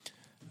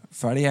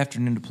Friday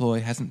Afternoon Deploy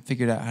hasn't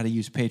figured out how to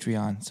use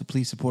Patreon, so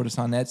please support us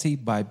on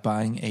Etsy by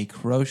buying a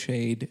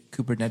crocheted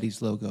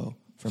Kubernetes logo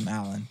from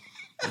Alan.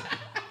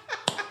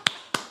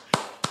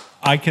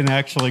 I can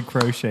actually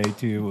crochet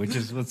too, which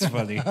is what's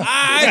funny.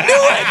 I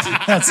knew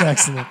it! That's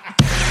excellent.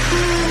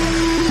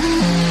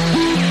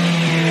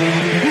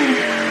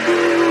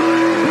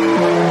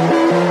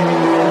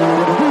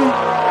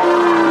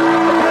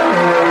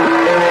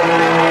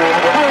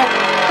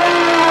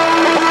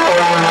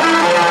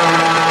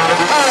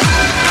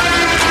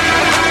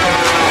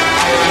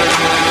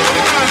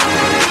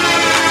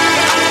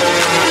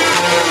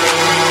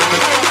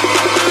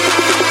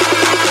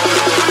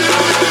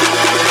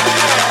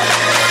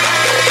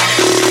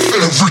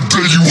 Every day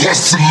you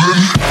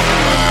hustling.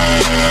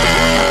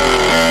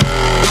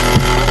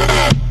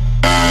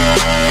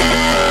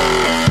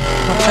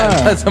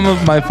 Some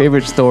of my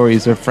favorite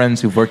stories are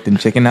friends who've worked in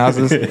chicken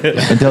houses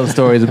and tell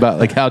stories about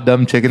like how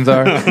dumb chickens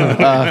are.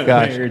 Oh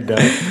gosh,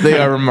 they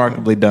are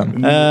remarkably dumb.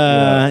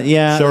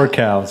 Yeah. So are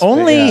cows.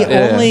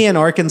 Only in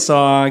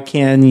Arkansas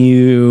can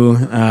you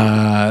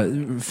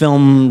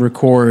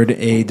record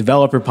a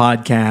developer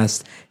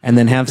podcast and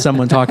then have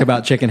someone talk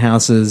about chicken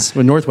houses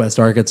in Northwest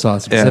Arkansas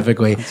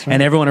specifically,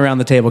 and everyone around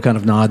the table kind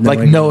of nod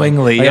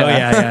Knowingly. Like,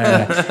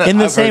 yeah. In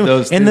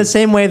the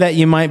same way that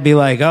you might be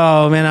like,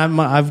 oh man,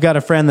 I've got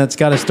a friend that's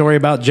got a story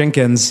about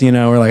Jenkins. You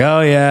know, we're like, oh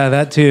yeah,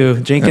 that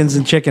too, Jenkins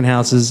and chicken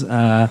houses.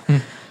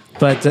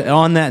 But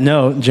on that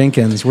note,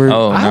 Jenkins,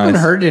 I haven't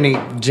heard any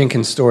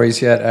Jenkins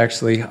stories yet,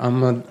 actually.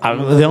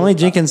 The only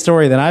Jenkins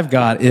story that I've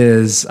got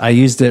is I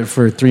used it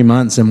for 3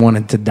 months and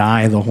wanted to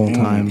die the whole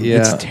time.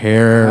 Yeah. It's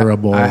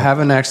terrible. I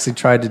haven't actually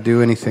tried to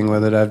do anything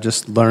with it. I've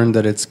just learned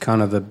that it's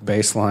kind of the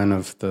baseline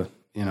of the,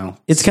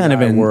 it's kind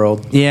of a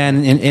world. Yeah,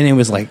 and it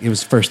was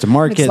first to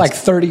market. It's like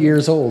 30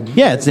 years old.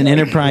 Yeah, it's an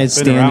enterprise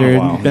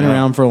standard. Been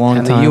around for a long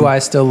time. And the UI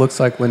still looks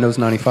like Windows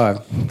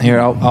 95. Here,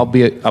 I'll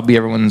be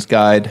everyone's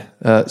guide.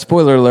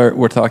 Spoiler alert: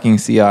 we're talking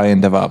CI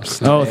and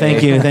DevOps. Oh,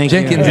 thank you.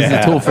 Jenkins is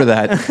the tool for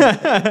that.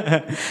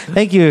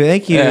 Thank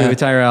you,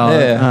 Tyrell.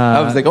 Yeah.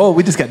 I was like,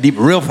 we just got deep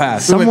real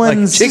fast.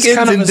 Someone's chickens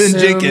kind of and then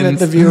Jenkins.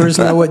 that the viewers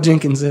know what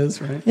Jenkins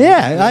is, right?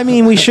 Yeah, I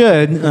mean, we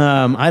should.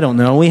 I don't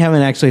know. We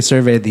haven't actually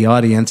surveyed the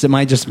audience. It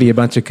might just be a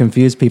bunch of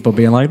confused people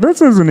being like,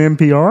 "This isn't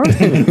NPR."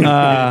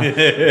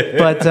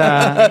 But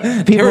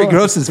Harry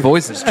Gross's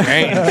voice has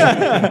changed.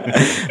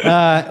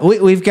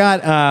 We've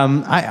got.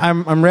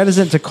 I'm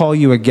reticent to call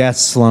you a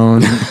guest, Sloan. Though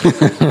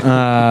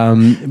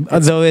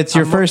it's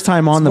your first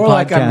time on the podcast.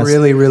 Like I'm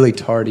really, really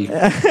tardy.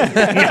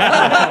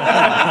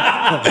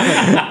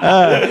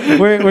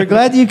 We're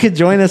glad you could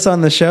join us on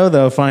the show,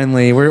 though.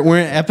 Finally, we're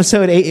in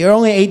episode 8. You're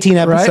only 18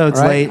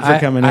 episodes late for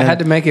coming in. I had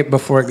to make it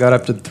before it got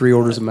up to 3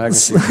 orders of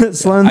magnitude.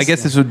 Sloan's, I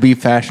guess this would be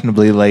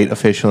fashionably late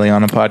officially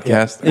on a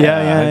podcast.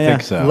 Yeah. I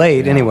think so.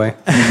 Late, anyway.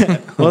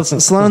 Well,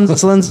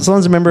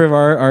 Sloan's a member of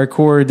our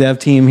core dev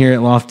team here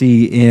at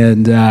Lofty,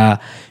 and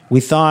we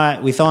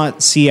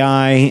thought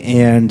CI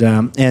and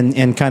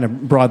kind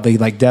of broadly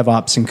like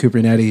DevOps and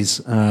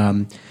Kubernetes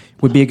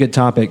would be a good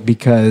topic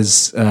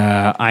because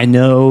I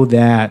know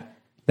that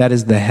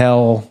is the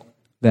hell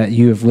that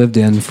you have lived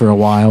in for a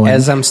while.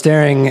 As I'm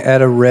staring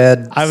at a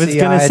red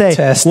CI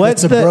test,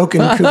 what's a broken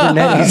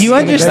Kubernetes. You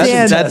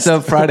understand? That's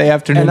a Friday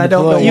afternoon. And I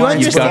don't know deploy. You why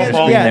it's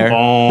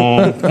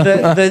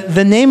understand?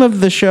 The name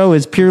of the show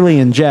is purely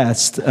in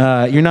jest.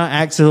 You're not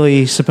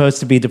actually supposed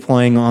to be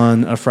deploying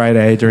on a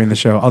Friday during the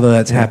show, although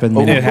that's happened.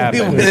 It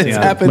happened. It's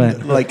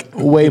happened like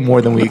way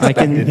more than we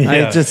expected.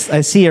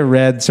 I see a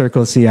red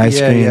circle CI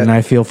screen and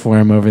I feel for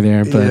him over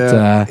there.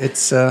 But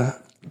it's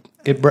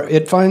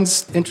it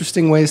finds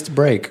interesting ways to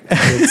break.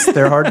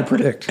 They're hard to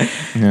predict.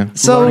 Yeah.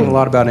 So learning a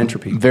lot about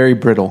entropy. Very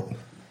brittle.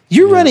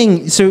 You're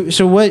running. So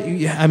what?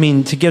 I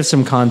mean, to give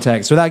some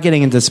context, without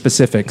getting into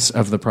specifics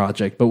of the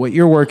project, but what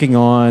you're working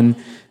on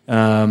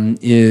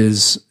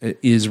is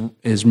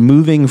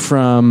moving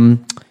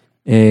from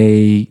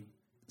a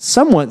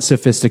somewhat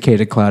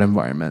sophisticated cloud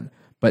environment,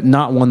 but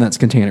not one that's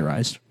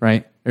containerized,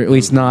 right? Or at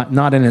least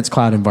not in its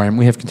cloud environment.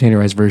 We have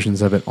containerized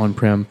versions of it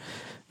on-prem.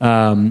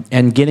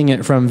 And getting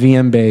it from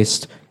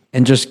VM-based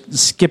and just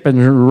skipping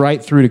right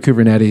through to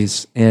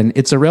Kubernetes. And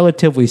it's a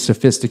relatively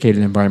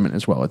sophisticated environment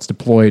as well. It's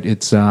deployed.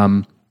 It's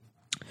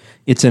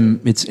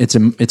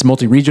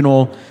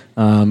multi-regional.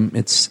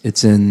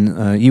 It's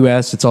in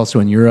U.S. It's also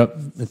in Europe.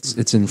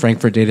 It's in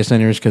Frankfurt data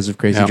centers because of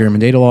crazy German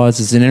data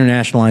laws. It's an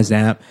internationalized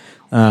app.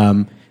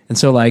 And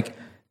so like,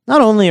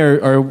 not only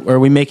are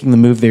we making the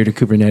move there to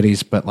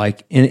Kubernetes, but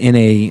like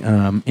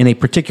in a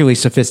particularly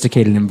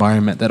sophisticated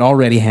environment that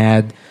already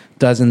had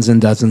dozens and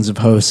dozens of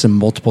hosts and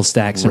multiple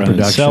stacks in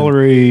production.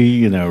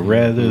 Celery,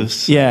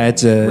 Redis. Yeah,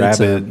 it's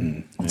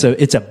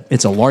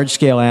a large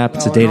scale app.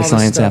 It's a data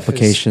science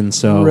application.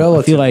 So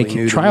I feel like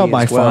trial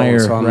by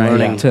fire, so I'm right?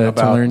 learning To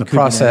about learn the Kubernetes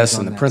process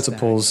on and the that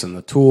principles stack. and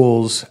the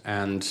tools,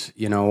 and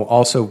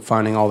also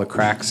finding all the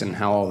cracks and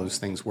how all those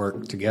things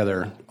work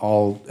together,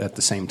 all at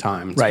the same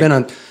time. It's been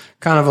a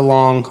kind of a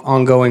long,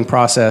 ongoing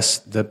process.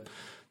 The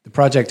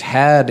project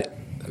had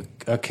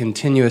a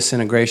continuous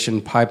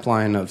integration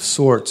pipeline of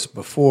sorts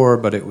before,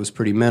 but it was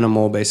pretty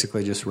minimal.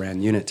 Basically, just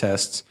ran unit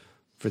tests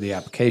for the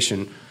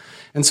application.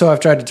 And so I've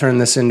tried to turn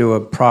this into a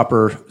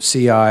proper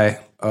CI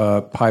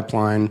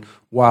pipeline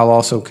while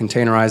also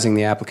containerizing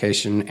the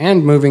application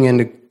and moving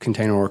into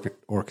container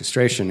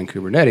orchestration in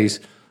Kubernetes.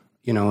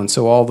 And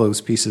so all those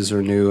pieces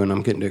are new, and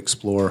I'm getting to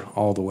explore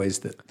all the ways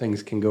that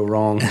things can go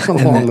wrong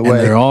along the way. And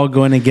they're all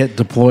going to get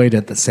deployed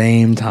at the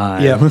same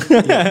time.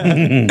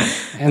 Yeah.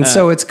 And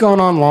so it's gone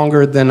on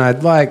longer than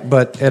I'd like,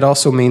 but it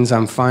also means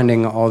I'm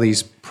finding all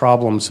these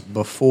problems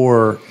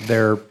before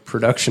they're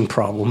production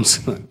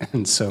problems.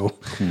 And so,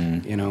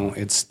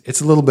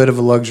 it's a little bit of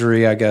a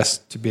luxury, I guess,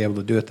 to be able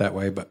to do it that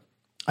way. But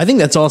I think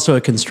that's also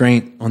a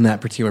constraint on that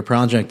particular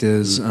project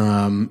is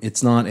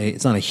it's not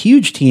a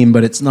huge team,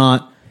 but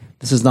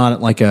this is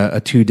not like a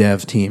 2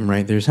 dev team,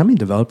 right? There's how many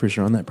developers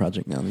are on that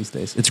project now these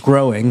days? It's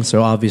growing,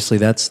 so obviously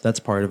that's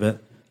part of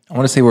it. I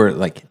want to say we're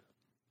like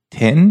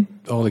 10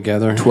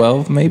 altogether,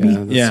 12 maybe.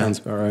 Yeah, that sounds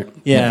about right.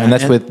 Yeah, and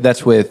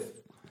that's with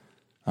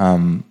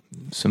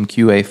some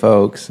QA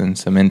folks and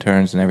some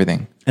interns and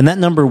everything. And that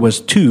number was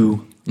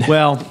 2.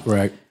 Well,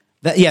 right.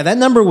 That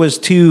number was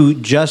 2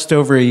 just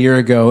over a year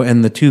ago,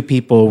 and the 2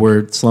 people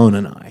were Sloan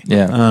and I.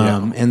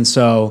 Yeah.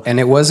 And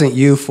it wasn't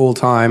you full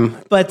time.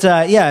 But the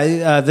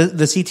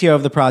CTO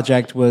of the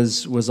project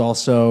was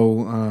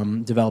also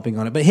developing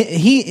on it. But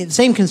he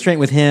same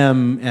constraint with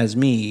him as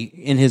me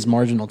in his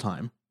marginal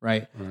time,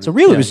 right? So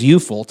really, it was you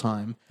full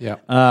time. Yeah.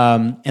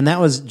 And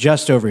that was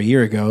just over a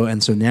year ago,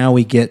 and so now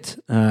we get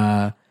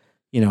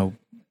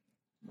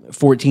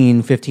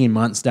 14, 15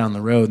 months down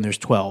the road, and there's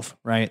 12,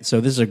 right? So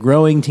this is a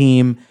growing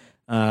team.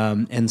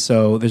 And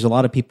so there's a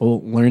lot of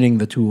people learning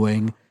the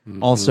tooling.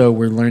 Mm-hmm. Also,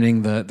 we're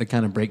learning the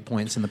kind of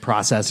breakpoints in the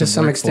process. To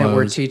some extent,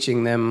 we're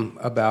teaching them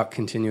about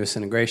continuous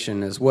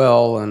integration as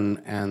well,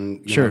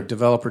 and you know,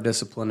 developer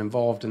discipline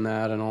involved in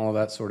that, and all of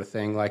that sort of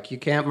thing. Like, you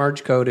can't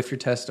merge code if your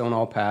tests don't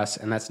all pass,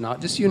 and that's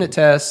not just unit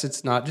tests.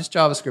 It's not just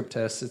JavaScript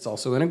tests. It's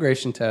also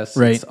integration tests.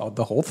 Right. It's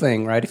the whole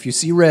thing, right? If you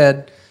see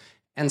red,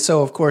 and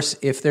so of course,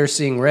 if they're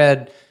seeing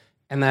red,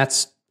 and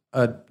that's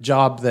a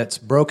job that's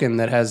broken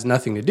that has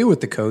nothing to do with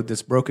the code,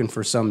 that's broken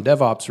for some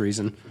DevOps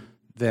reason,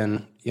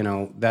 then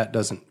that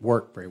doesn't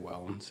work very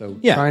well. And so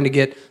trying to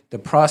get the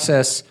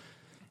process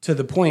to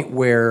the point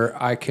where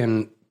I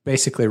can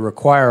basically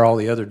require all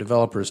the other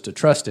developers to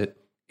trust it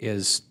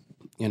is,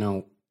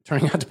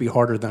 turning out to be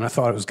harder than I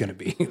thought it was going to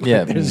be.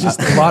 Yeah. There's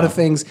just a lot of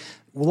things,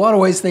 a lot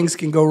of ways things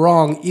can go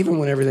wrong even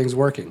when everything's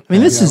working. I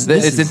mean, this is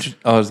interesting.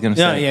 I was going to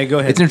say. Yeah, go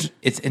ahead.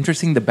 It's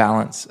interesting the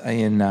balance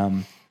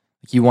in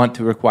you want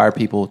to require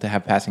people to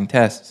have passing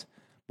tests,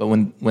 but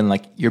when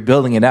like you're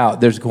building it out,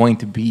 there's going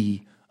to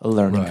be a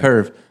learning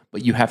curve,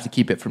 but you have to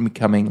keep it from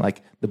becoming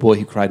like the boy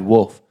who cried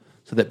wolf,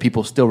 so that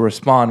people still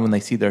respond when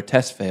they see their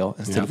test fail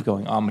instead of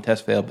going, "Oh, I'm a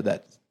test fail," but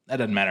that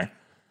doesn't matter.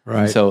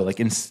 Right. And so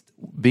like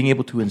being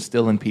able to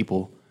instill in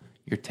people,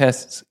 your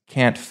tests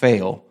can't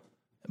fail,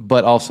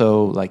 but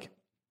also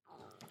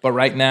but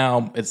right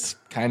now it's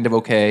kind of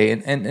okay,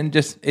 and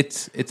just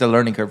it's a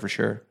learning curve for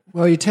sure.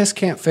 Well, your test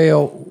can't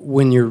fail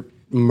when you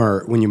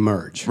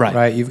merge,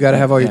 right? You've got to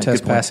have all your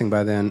tests passing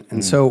by then.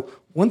 And so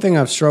one thing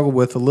I've struggled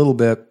with a little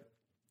bit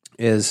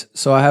is,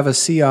 so I have a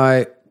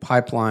CI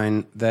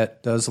pipeline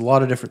that does a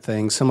lot of different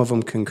things, some of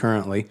them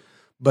concurrently,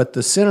 but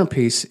the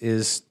centerpiece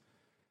is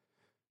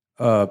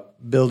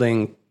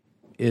building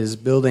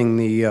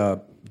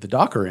the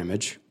Docker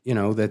image,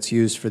 that's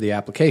used for the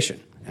application.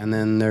 And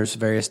then there's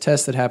various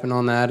tests that happen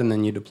on that, and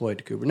then you deploy it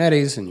to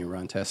Kubernetes and you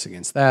run tests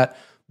against that.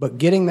 But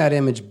getting that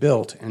image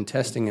built and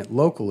testing it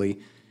locally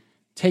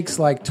takes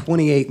like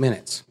 28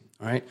 minutes,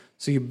 right?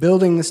 So you're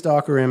building this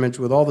Docker image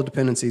with all the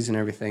dependencies and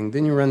everything,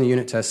 then you run the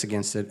unit tests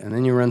against it, and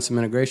then you run some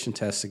integration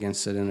tests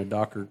against it in a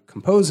Docker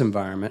Compose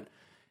environment,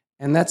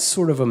 and that's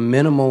sort of a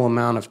minimal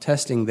amount of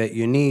testing that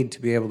you need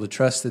to be able to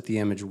trust that the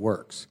image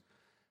works.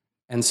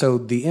 And so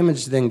the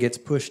image then gets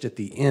pushed at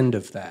the end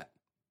of that,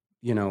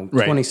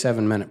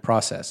 27-minute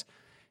process.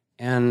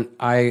 And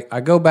I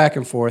go back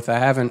and forth.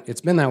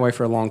 It's been that way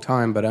for a long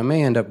time, but I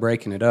may end up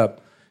breaking it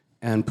up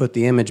and put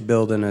the image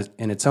build in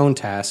its own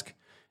task,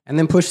 and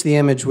then push the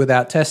image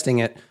without testing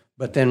it,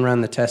 but then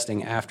run the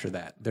testing after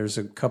that. There's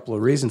a couple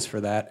of reasons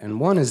for that, and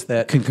one is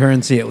that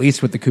concurrency, at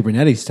least with the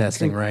Kubernetes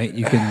testing, right?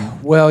 You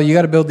can. Well, you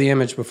got to build the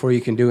image before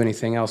you can do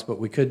anything else, but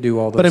we could do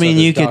all those. But I mean,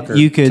 you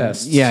could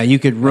tests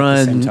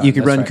run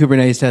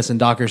Kubernetes tests and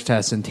Docker's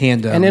tests in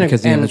tandem,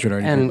 because the image would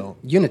already be built.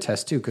 And unit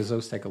tests too, because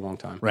those take a long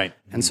time, right?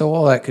 And so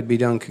all that could be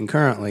done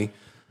concurrently.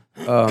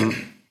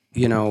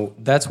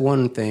 That's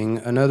one thing.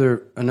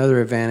 Another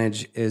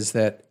advantage is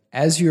that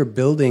as you're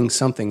building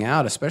something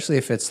out, especially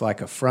if it's like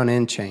a front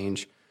end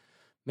change,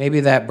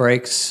 maybe that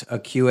breaks a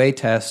QA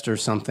test or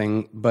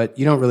something, but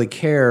you don't really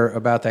care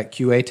about that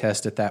QA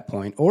test at that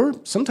point. Or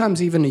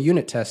sometimes even a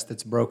unit test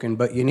that's broken,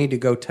 but you need to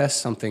go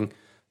test something.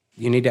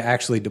 You need to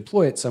actually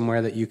deploy it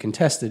somewhere that you can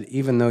test it,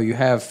 even though you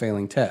have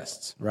failing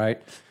tests,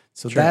 right?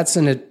 So that's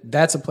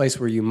a place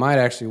where you might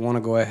actually want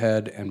to go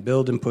ahead and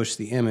build and push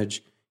the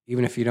image,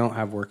 even if you don't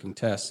have working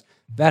tests.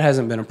 That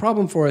hasn't been a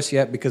problem for us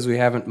yet because we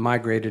haven't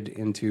migrated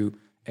into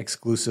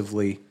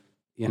exclusively,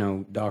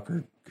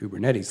 Docker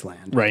Kubernetes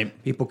land.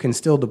 Right. People can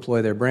still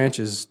deploy their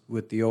branches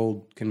with the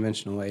old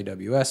conventional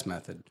AWS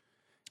method.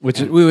 Which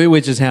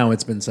is how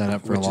it's been set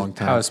up for a long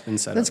time. How it's been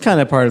set That's up.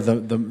 kind of part of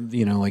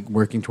the like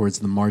working towards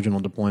the marginal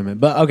deployment.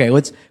 But okay,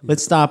 let's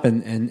stop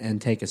and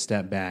take a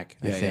step back.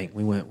 I think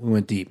we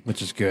went deep,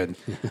 which is good.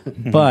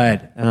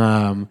 But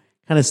kind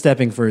of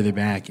stepping further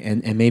back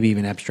and maybe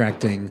even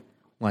abstracting,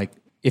 like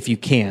if you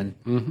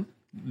can,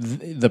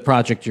 the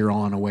project you're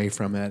on away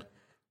from it.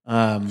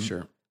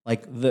 Sure.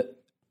 Like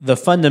the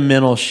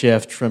fundamental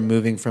shift from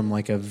moving from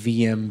like a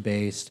VM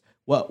based.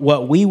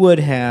 What we would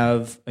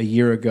have a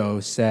year ago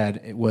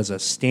said it was a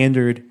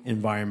standard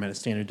environment, a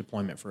standard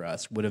deployment for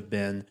us would have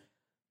been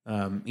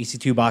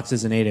EC2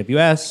 boxes in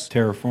AWS,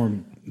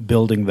 Terraform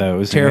building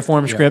those,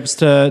 Terraform scripts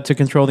to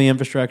control the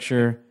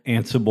infrastructure,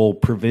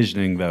 Ansible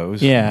provisioning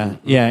those. Yeah,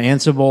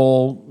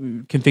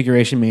 Ansible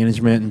configuration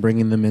management and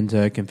bringing them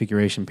into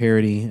configuration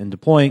parity and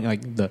deploying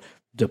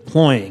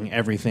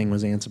everything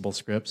was Ansible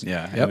scripts.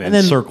 Yeah, and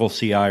then Circle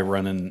CI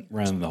running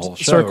the whole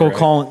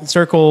show.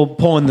 Circle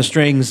pulling the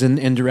strings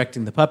and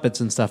directing the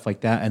puppets and stuff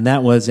like that. And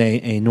that was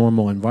a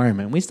normal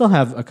environment. We still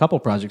have a couple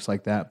projects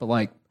like that, but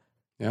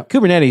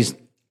Kubernetes,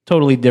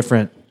 totally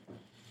different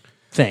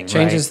thing.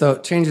 Changes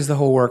the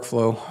whole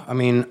workflow. I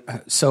mean,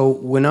 so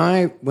when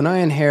I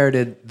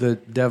inherited the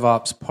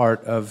DevOps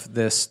part of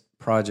this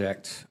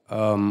project,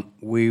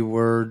 we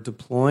were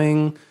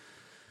deploying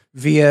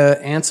via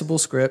Ansible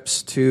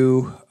scripts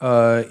to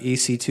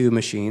EC2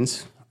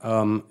 machines.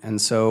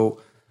 And so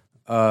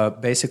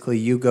basically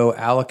you go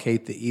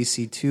allocate the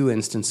EC2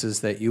 instances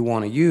that you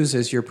want to use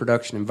as your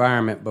production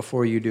environment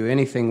before you do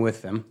anything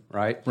with them,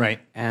 right? Right.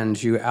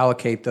 And you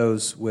allocate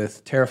those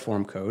with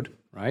Terraform code,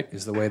 right,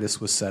 is the way this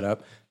was set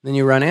up. Then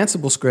you run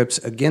Ansible scripts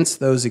against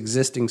those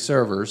existing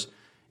servers,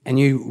 and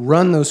you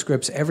run those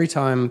scripts every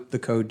time the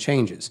code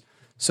changes.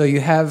 So you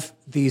have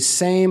these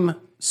same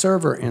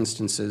server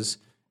instances.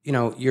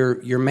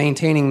 You're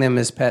maintaining them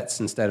as pets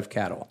instead of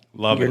cattle.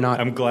 Love You're it. not.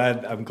 I'm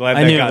glad I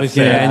that knew got it was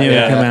said. good. I knew it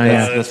would come out.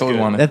 Yeah, That's what we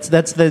wanted. That's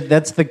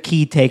the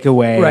key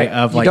takeaway Right.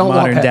 of You like don't want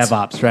modern pets.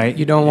 DevOps, right?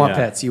 You don't want Yeah.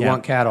 pets. You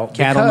want cattle.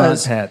 Cattle, not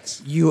Because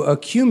pets. You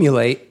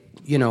accumulate,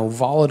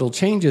 volatile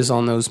changes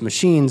on those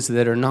machines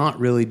that are not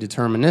really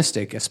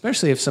deterministic,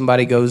 especially if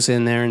somebody goes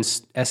in there and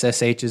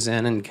SSHs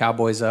in and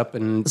cowboys up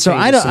and So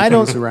changes some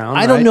things around.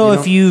 I don't right? know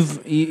if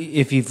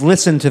you've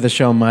listened to the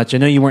show much. I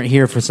know you weren't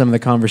here for some of the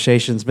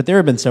conversations, but there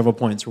have been several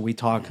points where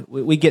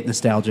we get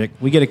nostalgic.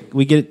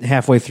 We get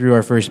halfway through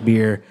our first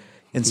beer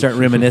and start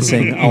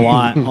reminiscing a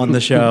lot on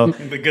the show.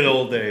 The good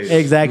old days.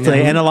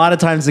 Exactly. And a lot of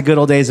times the good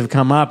old days have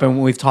come up,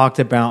 and we've talked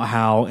about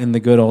how in the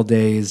good old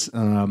days,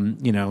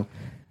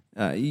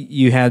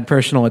 you had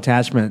personal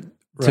attachment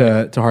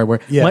to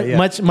hardware.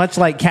 Much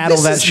like cattle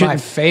This is my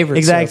favorite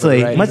Exactly.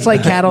 server, right? Much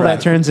like cattle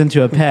that turns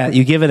into a pet.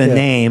 You give it a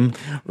name,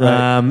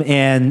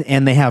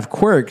 and they have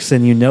quirks,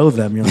 and you know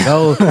them. You're like,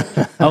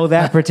 oh,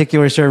 that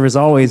particular server's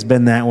always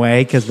been that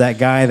way because that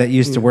guy that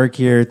used to work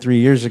here 3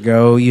 years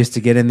ago used to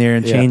get in there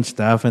and change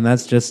stuff, and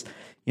that's just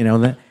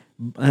that.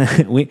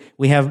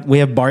 We have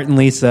Bart and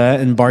Lisa,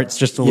 and Bart's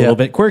just a little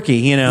bit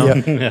quirky,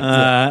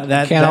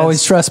 Can't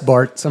always trust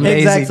Bart. Some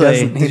days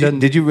Exactly. he doesn't.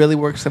 Did you really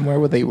work somewhere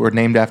where they were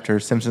named after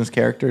Simpsons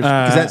characters?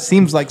 Because that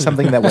seems like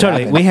something that would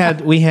Totally.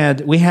 happen.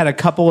 We had a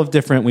couple of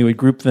different. We would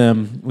group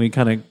them. We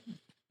kind of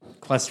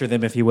cluster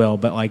them, if you will,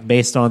 but like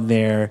based on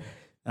their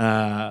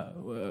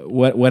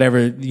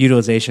whatever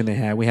utilization they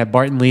had. We had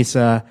Bart and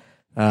Lisa.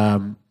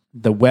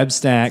 The web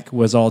stack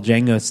was all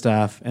Django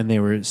stuff, and they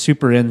were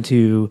super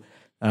into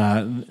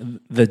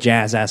the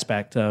jazz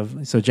aspect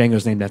of. So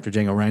Django's named after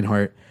Django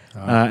Reinhardt,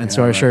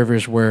 so our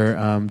servers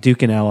were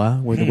Duke and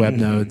Ella were the web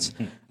nodes.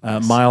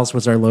 Miles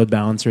was our load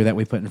balancer that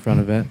we put in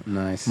front of it.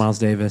 Nice. Miles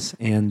Davis,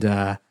 and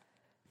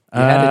You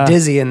had a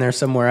Dizzy in there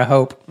somewhere, I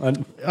hope.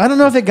 I don't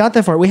know if it got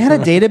that far. We had a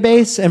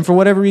database, and for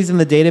whatever reason,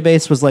 the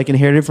database was like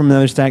inherited from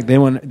another stack. They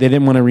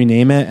didn't want to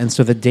rename it, and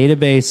so the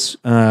database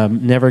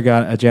never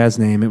got a jazz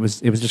name. It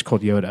was just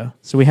called Yoda.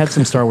 So we had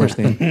some Star Wars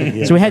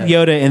theme. So we had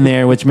Yoda in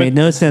there, which made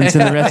no sense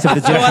in the rest of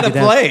the jazz. Out of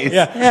place.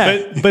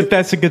 Yeah. But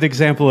that's a good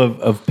example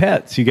of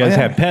pets. You guys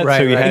have pets,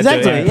 so you had to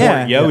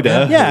import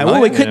Yoda. Yeah,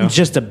 well, we couldn't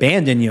just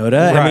abandon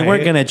Yoda. I mean,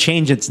 we're going to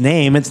change its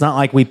name. It's not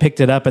like we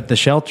picked it up at the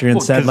shelter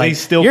and said, 'cause like,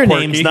 he's still your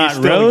quirky, name's he's not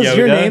still Rose,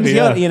 your Yoda. name's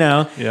Yoda, you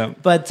know. Yeah.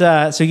 But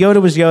so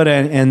Yoda was Yoda,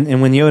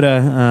 and when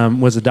Yoda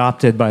was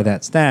adopted by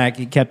that stack,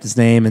 he kept his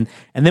name, and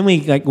then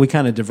we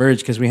kind of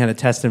diverged because we had a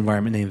test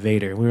environment named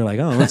Vader. We were like,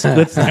 oh, let's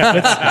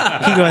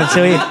keep going.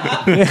 So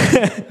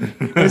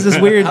it was this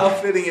weird. How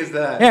fitting is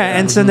that? Yeah,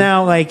 and so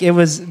now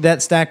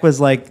that stack was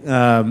like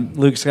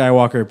Luke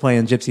Skywalker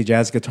playing gypsy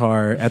jazz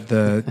guitar at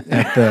the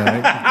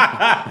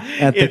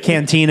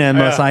cantina in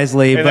Mos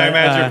Eisley. And but I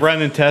imagine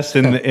running tests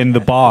in the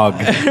bog,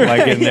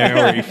 like in there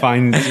where he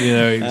finds, he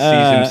sees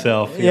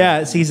himself.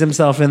 Yeah, sees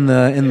himself in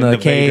the the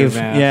cave.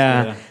 Vader mask,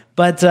 Yeah.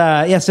 But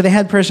so they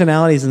had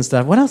personalities and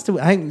stuff. What else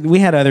we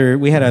had other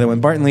one.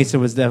 Bart and Lisa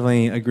was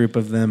definitely a group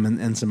of them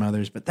and some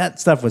others. But that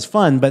stuff was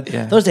fun. But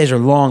those days are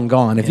long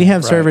gone. If you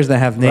have servers that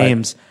have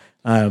names,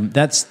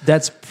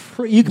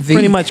 you can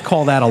pretty much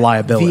call that a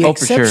liability.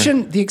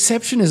 The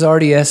exception is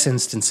RDS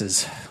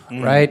instances.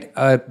 Right,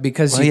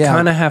 because you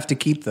kind of have to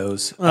keep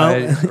those,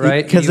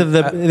 right? Because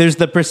there's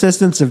the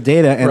persistence of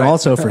data, and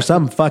also for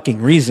some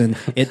fucking reason,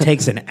 it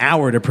takes an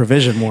hour to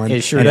provision one.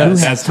 It sure does.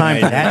 Who has time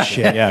for that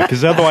shit? Yeah,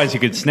 because otherwise you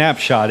could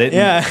snapshot it.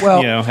 Yeah, and,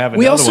 have another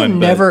we also one,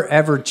 never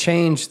ever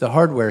change the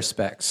hardware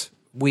specs.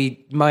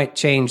 We might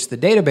change the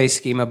database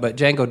schema, but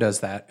Django does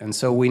that, and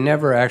so we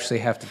never actually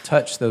have to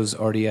touch those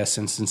RDS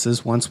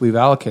instances. Once we've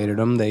allocated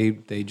them,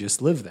 they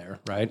just live there,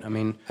 right? I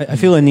mean, I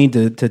feel a need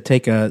to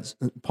take a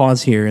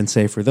pause here and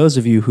say, for those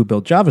of you who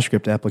build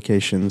JavaScript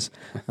applications,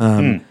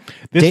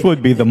 this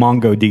would be the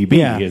MongoDB.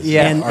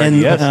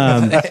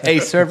 And a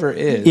server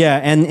is. Yeah,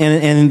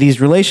 and these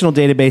relational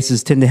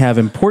databases tend to have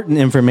important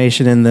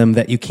information in them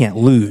that you can't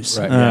lose,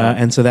 right,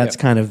 and so that's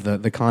kind of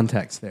the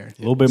context there.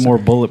 A little bit more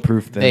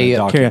bulletproof than the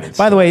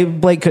documents. By the way,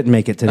 Blake couldn't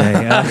make it today.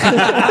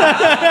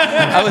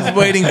 I was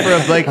waiting for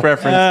a Blake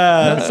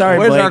reference. Sorry,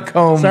 Where's Blake. our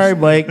combs? Sorry,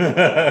 Blake.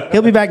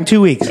 He'll be back in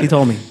 2 weeks. He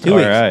told me 2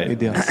 weeks. All right. Good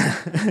deal.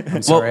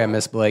 I'm sorry I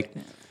miss Blake.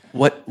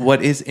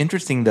 What is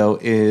interesting though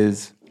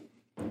is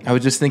I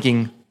was just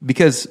thinking,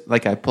 because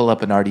like I pull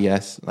up an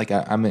RDS, like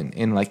I'm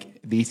in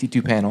like the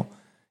EC2 panel,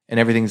 and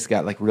everything's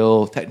got like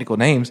real technical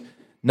names.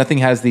 Nothing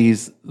has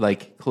these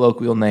like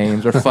colloquial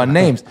names or fun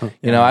names.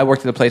 You know, I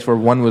worked at a place where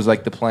one was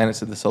like the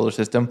planets of the solar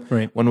system.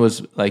 Right. One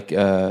was like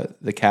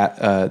the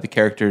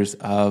characters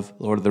of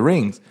Lord of the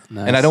Rings.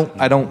 Nice. And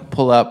I don't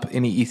pull up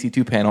any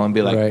EC2 panel and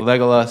be like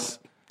Legolas,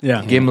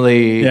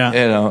 Gimli, you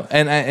know,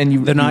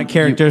 and they're not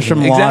characters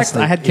from Lost.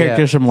 Exactly. I had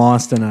characters from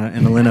Lost in a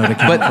Linode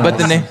account. but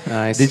the name.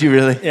 Nice. Did you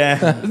really?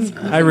 Yeah,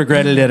 I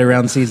regretted it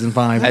around season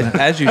 5.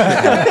 As you should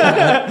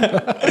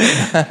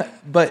have.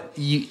 But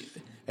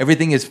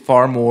everything is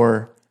far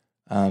more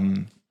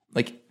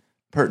like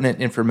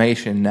pertinent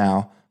information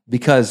now,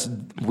 because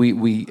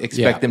we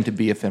expect them to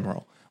be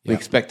ephemeral. We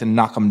expect to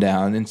knock them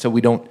down, and so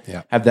we don't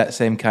have that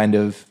same kind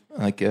of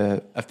like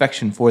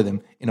affection for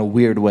them in a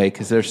weird way,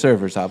 because they're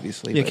servers,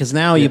 obviously. Yeah, because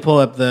now you pull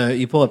up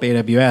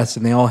AWS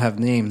and they all have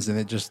names, and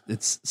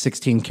it's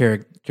 16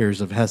 characters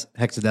of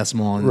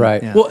hexadecimal. And,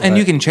 right. Well, and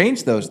you can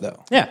change those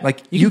though. Yeah,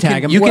 like you can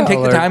tag them. You can take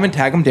the time and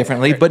tag them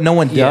differently, but no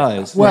one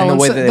does. Well, in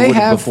the way that they would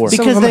have before.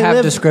 Some of them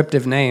have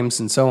descriptive names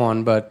and so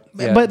on, but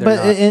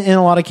in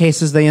a lot of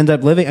cases they end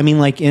up living. I mean,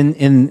 like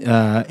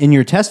in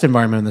your test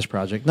environment in this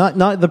project,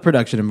 not the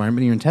production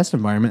environment, but in your test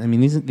environment. I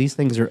mean, these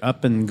things are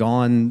up and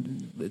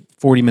gone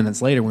 40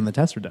 minutes later when the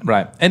tests are done.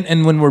 Right.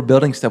 And when we're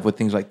building stuff with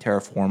things like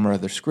Terraform or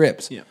other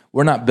scripts,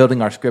 we're not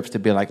building our scripts to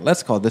be like,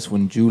 let's call this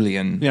one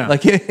Julian. Yeah.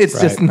 Like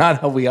it's just not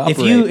how we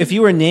operate. If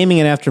you were naming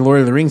it after Lord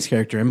of the Rings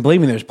character, and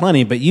believe me, there's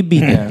plenty, but you'd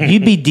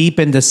be deep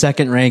into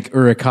second rank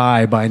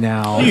Uruk-hai by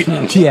now. You'd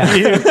have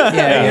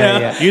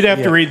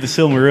to read the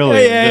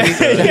Silmarillion.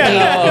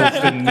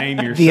 To name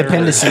your the server.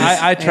 appendices.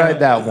 I tried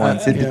that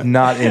once. It did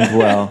not end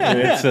well.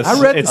 I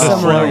read the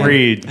slow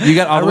read. You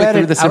got all the way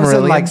through the Silmarillion? I was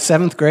in like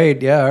 7th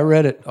grade. Yeah, I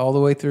read it all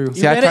the way through.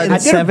 See, I tried in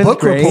it in 7th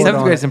grade.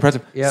 7th grade is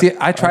impressive. Yep. See,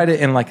 I tried it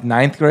in like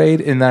 9th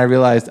grade, and then I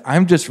realized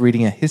I'm just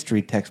reading a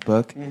history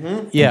textbook.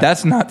 Yeah,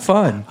 that's not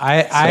fun.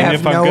 I have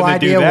if no I'm going to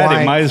idea do that,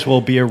 why. it might as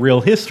well be a real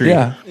history.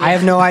 Yeah. I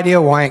have no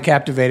idea why it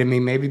captivated me.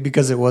 Maybe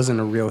because it wasn't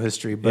a real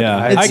history. But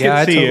I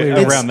can see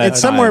it around that It's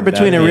somewhere time,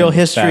 between that a real being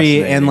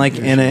history and like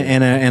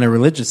fascinating, and a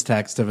religious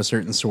text of a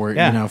certain sort.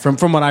 Yeah. You know,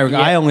 from what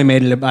I only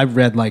made it. I've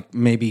read like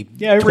maybe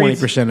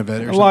 20% of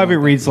it. Or a lot of it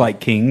reads like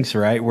Kings,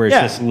 right? Where it's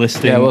just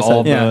listing all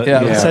all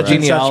the such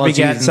and such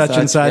begat such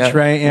and such,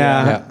 right?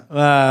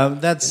 Yeah.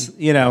 That's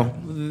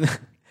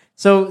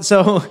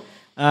So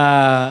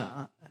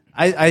I'm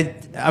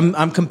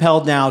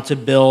compelled now to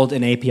build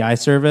an API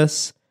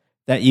service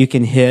that you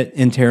can hit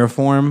in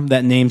Terraform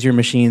that names your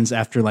machines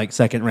after like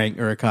second rank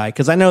Uruk-hai,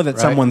 because I know that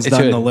someone's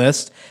done the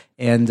list,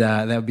 and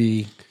that'd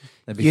be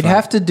You'd fun.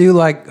 have to do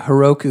like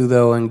Heroku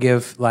though, and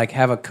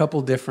have a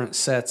couple different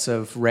sets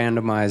of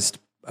randomized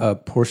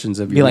portions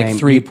of your be like name.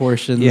 3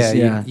 portions.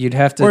 Yeah, You'd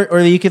have to, or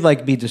you could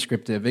like be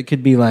descriptive. It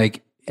could be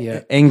like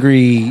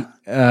angry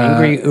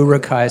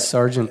Uruk-hai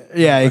Sergeant.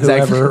 Yeah,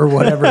 exactly. Whoever, or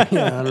whatever. I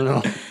don't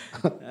know.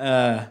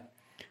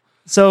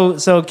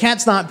 So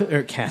cats not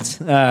or cats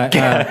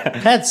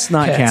pets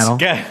not cattle.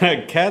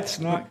 Cats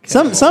not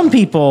cattle. Some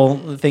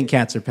people think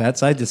cats are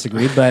pets. I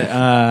disagree, but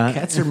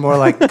Cats are more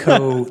like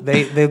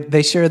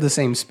they share the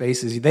same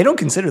spaces. They don't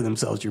consider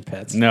themselves your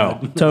pets.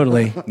 No,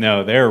 totally.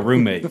 no, they're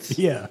roommates.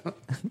 Yeah.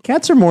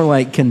 Cats are more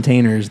like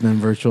containers than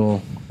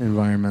virtual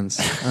environments.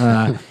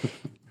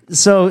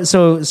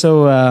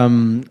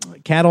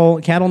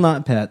 Cattle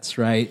not pets,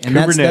 right? And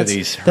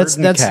Kubernetes, that's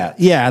cats.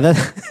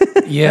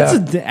 That's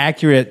an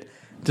accurate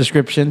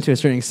description to a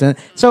certain extent.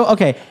 So,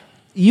 okay,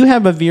 you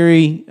have a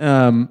very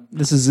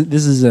this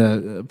is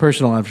a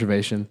personal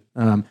observation.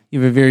 You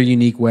have a very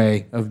unique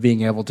way of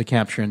being able to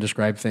capture and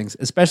describe things,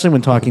 especially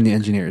when talking to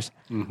engineers.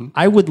 Mm-hmm.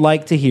 I would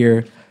like to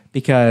hear,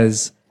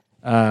 because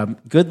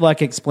good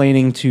luck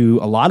explaining to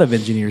a lot of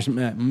engineers,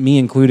 me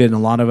included, and a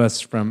lot of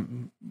us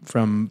from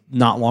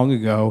not long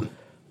ago,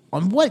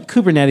 on what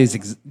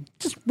Kubernetes,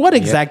 just what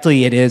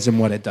exactly it is and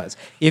what it does.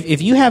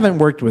 If you haven't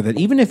worked with it,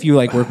 even if you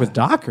work with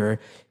Docker,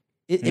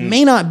 it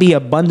may not be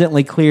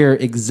abundantly clear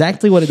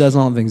exactly what it does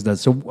and all the things it does.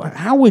 So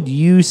how would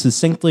you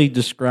succinctly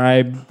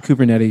describe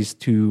Kubernetes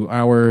to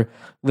our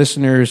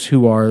listeners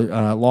who are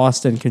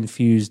lost and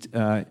confused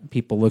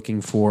people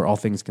looking for all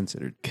things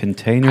considered?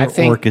 Container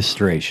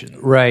orchestration.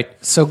 Right.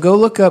 So go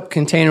look up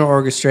container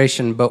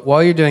orchestration. But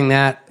while you're doing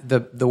that,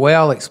 the way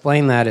I'll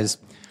explain that is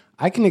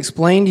I can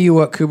explain to you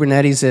what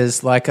Kubernetes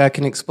is like I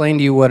can explain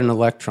to you what an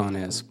electron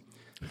is.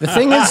 The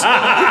thing is,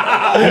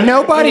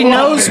 nobody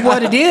knows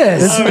what it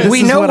is.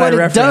 We know what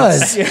it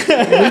does. We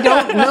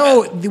don't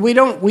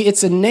know.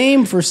 It's a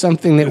name for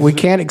something that we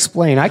can't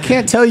explain. I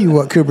can't tell you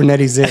what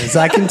Kubernetes is.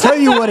 I can tell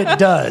you what it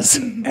does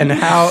and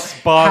how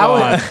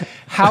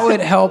it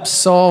helps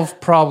solve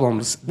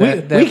problems.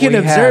 We can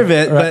observe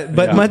it,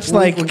 but much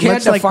like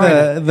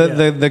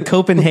the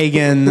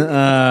Copenhagen,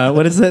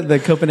 what is it? The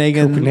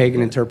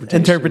Copenhagen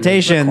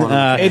interpretation.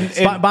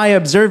 By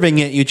observing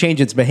it, you change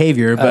its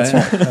behavior. But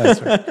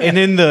That's right. And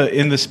in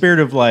the spirit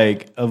of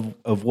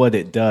of what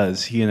it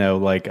does,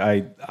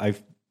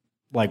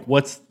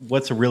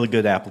 what's a really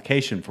good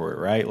application for it,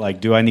 right? Like,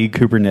 do I need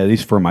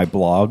Kubernetes for my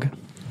blog?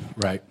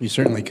 Right. you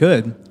certainly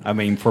could. I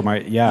mean, for my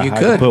You I could.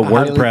 could put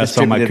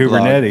WordPress on my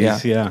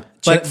Kubernetes.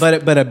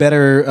 Blog, But a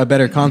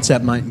better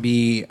concept might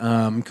be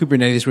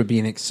Kubernetes would be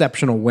an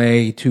exceptional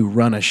way to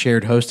run a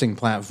shared hosting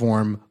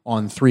platform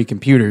on 3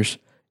 computers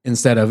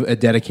instead of a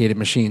dedicated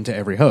machine to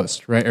every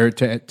host, right, or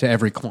to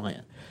every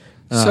client.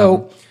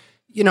 So,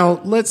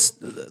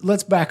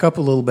 let's back up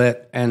a little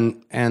bit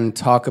and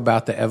talk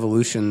about the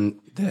evolution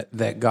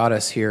that got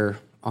us here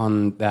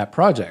on that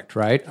project,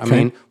 right? I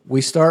mean,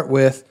 we start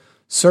with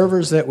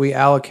servers that we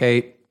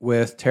allocate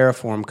with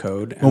Terraform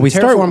code. And Well, we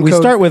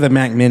start with a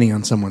Mac Mini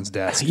on someone's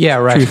desk. Yeah,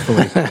 right.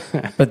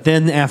 Truthfully, but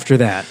then after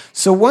that,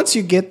 So once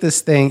you get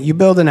this thing, you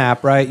build an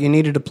app, right? You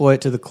need to deploy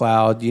it to the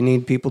cloud. You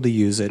need people to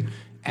use it.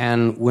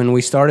 And when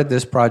we started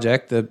this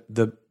project,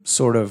 the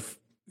sort of,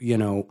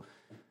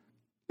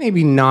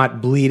 maybe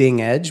not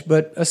bleeding edge,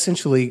 but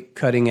essentially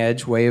cutting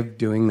edge way of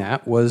doing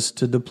that was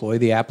to deploy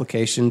the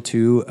application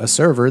to a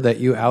server that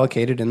you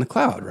allocated in the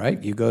cloud,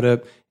 right? You go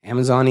to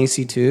Amazon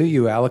EC2,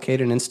 you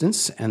allocate an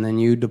instance, and then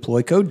you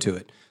deploy code to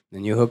it.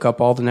 Then you hook up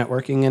all the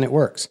networking and it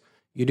works.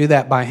 You do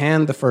that by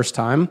hand the first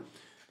time,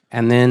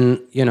 and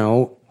then,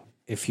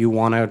 if you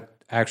want to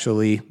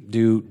actually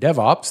do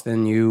DevOps,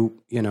 then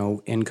you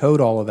encode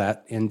all of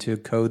that into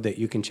code that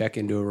you can check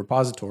into a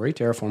repository,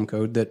 Terraform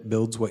code that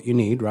builds what you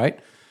need, right?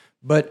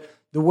 But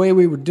the way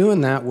we were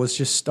doing that was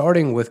just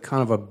starting with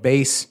kind of a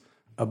base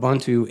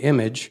Ubuntu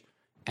image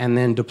and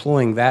then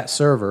deploying that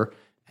server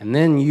and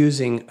then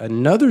using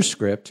another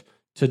script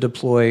to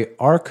deploy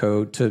our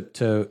code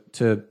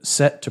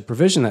to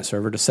provision that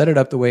server, to set it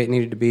up the way it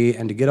needed to be,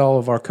 and to get all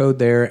of our code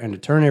there and to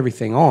turn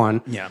everything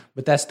on. Yeah.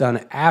 But that's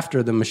done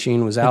after the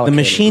machine was allocated.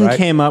 the machine right?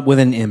 came up with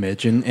an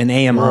image, an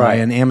AMI, Right.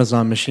 an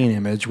Amazon machine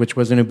image, which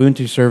was an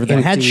Ubuntu server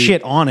that had Empty.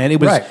 shit on it. It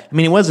was, Right. I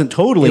mean, it wasn't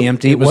totally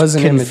empty. It was was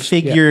an image,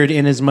 configured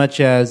in as much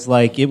as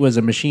it was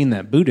a machine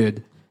that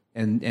booted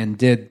and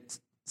did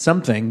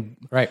something,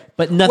 Right.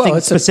 but nothing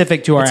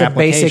specific to our It's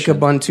application. a basic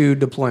Ubuntu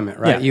deployment,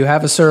 right? Yeah. You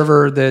have a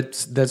server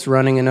that's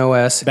running an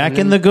OS. Back and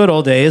in then- the good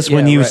old days,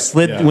 when Yeah, you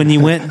right. when you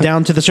went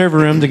down to the server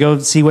room to go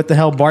see what the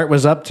hell Bart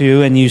was up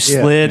to, and you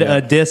slid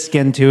a disk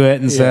into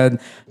it and said,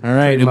 "All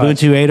right,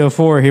 Ubuntu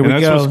 8.04, here And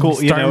we that's go." what's cool.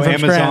 Starting from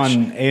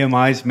Amazon scratch.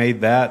 AMI's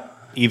made that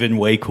even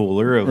way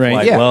cooler. Of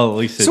Right. Yeah. well, at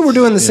least so it's, we're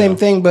doing the same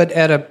thing, but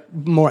at a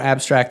more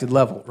abstracted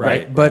level,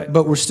 right? Right,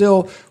 But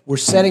we're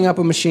setting up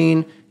a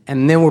machine,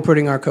 and then we're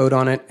putting our code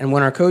on it. And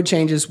when our code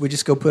changes, we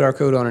just go put our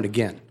code on it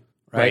again,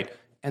 right?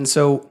 And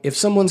so if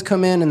someone's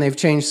come in and they've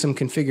changed some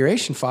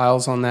configuration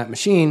files on that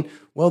machine,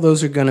 well,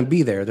 those are going to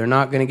be there. They're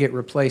not going to get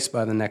replaced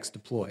by the next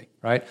deploy,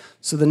 right?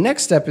 So the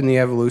next step in the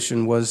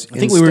evolution was I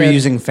think we were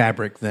using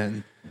Fabric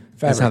then.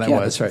 That's how that yeah,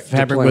 was. that's right.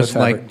 Fabric Deploying was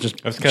with Fabric.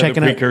 just That's kind of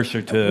checking the out.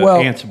 precursor to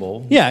Well,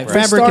 Ansible. Yeah, We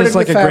Fabric started is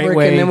like with a great Fabric,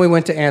 way. and then we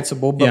went to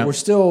Ansible, but Yeah. we're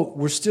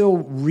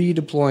still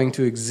redeploying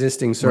to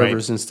existing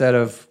servers instead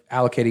of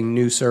allocating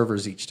new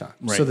servers each time.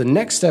 Right. So the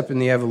next step in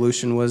the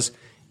evolution was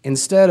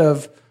instead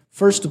of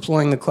first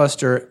deploying the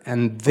cluster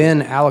and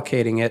then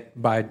allocating it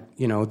by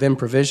then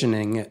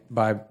provisioning it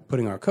by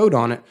putting our code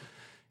on it,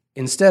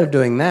 instead of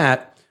doing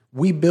that,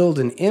 we build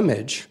an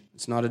image.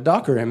 It's not a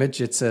Docker image.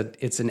 It's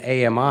an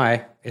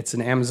AMI. It's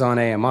an Amazon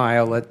AMI.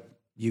 I'll let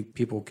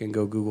people can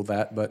go Google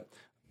that, but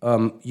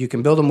you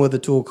can build them with a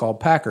tool called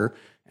Packer.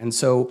 And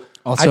so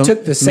Also I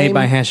took the same made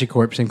by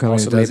HashiCorp, same company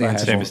Also that does made by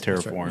Ansible. Same as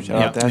Terraform.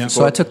 Yeah.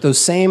 So I took those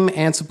same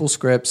Ansible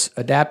scripts,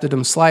 adapted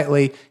them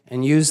slightly,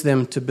 and used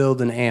them to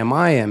build an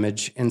AMI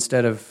image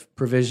instead of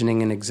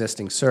provisioning an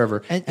existing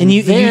server. And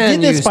you then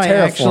did this used by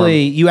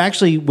Terraform.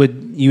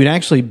 you would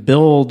actually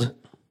build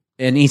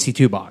an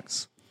EC2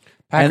 box.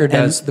 Packer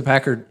does the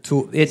Packer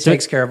tool. It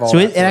takes care of all. So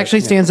that it actually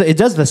stands. It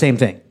does the same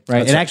thing,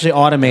 right? It actually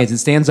automates. It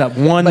stands up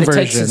one but it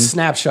version, takes a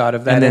snapshot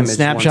of that and then image,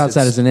 snapshots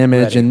that as an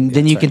image, ready. and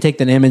then you can take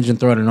that image and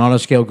throw it in an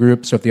autoscale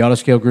group. So if the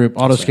autoscale group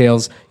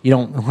autoscales, you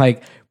don't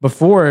like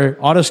before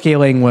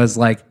autoscaling was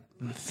like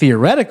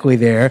theoretically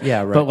there,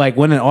 but like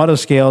when an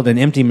autoscaled and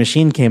empty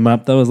machine came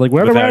up, that was like,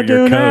 what do I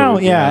do now?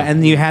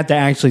 And you had to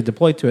actually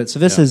deploy to it. So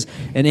this is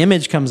an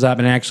image comes up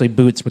and it actually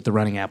boots with the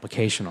running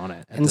application on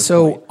it. And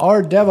so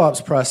our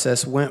DevOps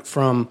process went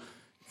from,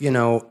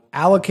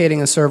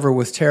 allocating a server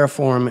with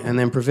Terraform and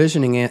then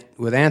provisioning it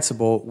with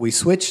Ansible. We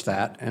switched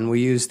that and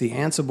we used the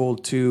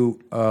Ansible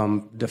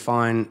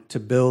to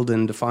build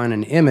and define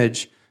an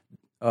image,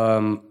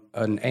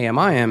 an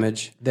AMI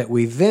image that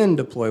we then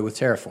deploy with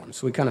Terraform.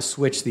 So we kind of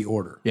switch the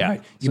order. Yeah.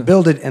 Right? You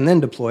build it and then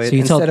deploy it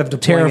instead of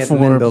deploying Terraform, it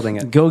and then building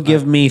it. Go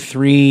give me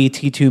 3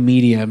 T2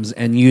 mediums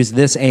and use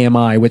this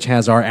AMI, which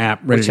has our app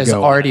ready to go. Which has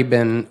already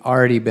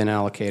been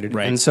allocated.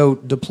 Right. And so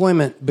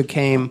deployment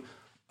became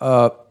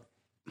a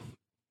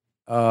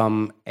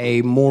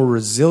more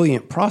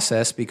resilient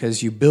process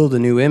because you build a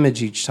new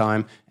image each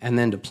time and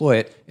then deploy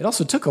it. It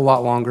also took a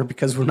lot longer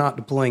because we're not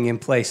deploying in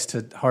place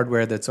to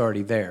hardware that's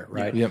already there,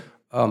 right? Yep.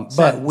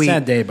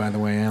 Sad day, by the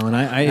way, Alan.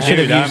 I should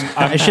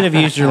have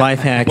used your life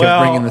hack of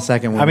bringing the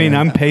second one. I mean,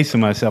 I'm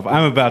pacing myself.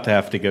 I'm about to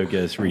have to go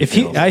get us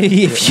refills.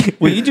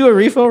 Will you do a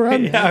refill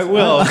run? Yeah, I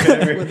will. I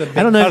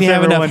don't know if you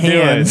have enough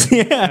hands.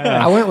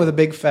 I went with a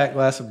big fat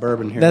glass of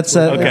bourbon here. That's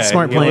a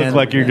smart plan. You look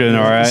like you're doing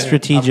all right.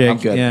 Strategic. I'm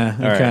good. Yeah.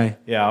 All Okay. right.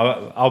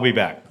 Yeah, I'll be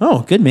back. Oh,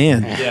 good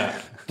man. Yeah.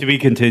 To be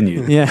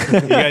continued. Yeah.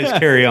 You guys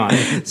carry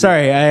on.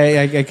 Sorry,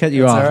 I cut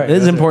you off. all right.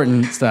 This is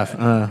important stuff.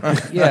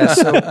 Yeah.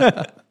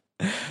 So.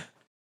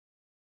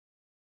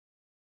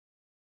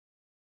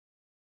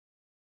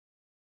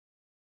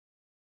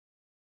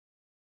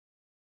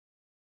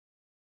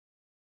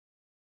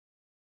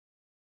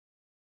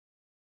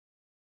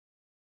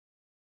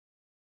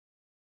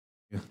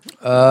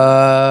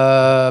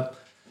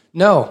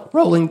 No,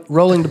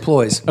 rolling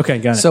deploys. Okay,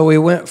 got it. So we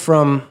went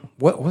from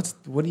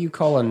what do you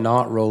call a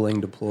not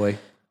rolling deploy?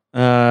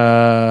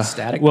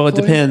 Static. Well, it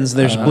deploy? depends.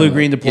 There's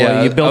blue-green deploy.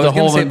 yeah, you build I a was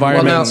gonna whole say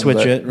environment blue-green, and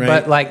switch it, right?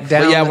 But like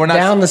down, we're not-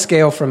 down the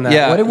scale from that.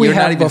 Yeah, What did we you're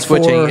have not even before?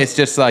 switching. It's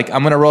just like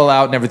I'm going to roll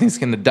out and everything's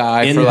going to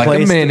die for like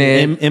a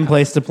minute. In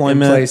place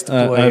deployment, In-place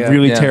deploy, a yeah.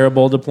 really Yeah.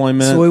 terrible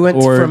deployment. So we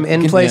went from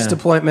in-place yeah.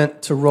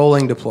 deployment to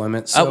rolling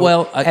deployment.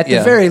 So at yeah.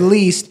 the very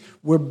least,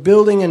 we're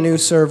building a new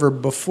server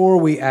before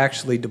we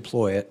actually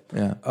deploy it.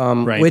 Yeah.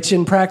 Right. Which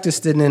in practice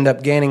didn't end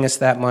up gaining us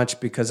that much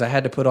because I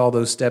had to put all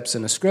those steps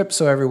in a script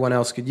so everyone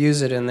else could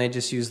use it, and they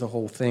just use the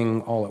whole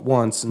thing all at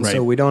once. And so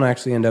Right. we don't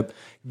actually end up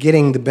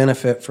getting the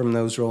benefit from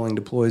those rolling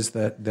deploys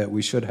that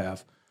we should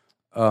have.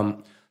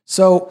 But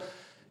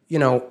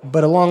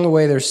along the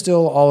way, there's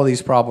still all of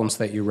these problems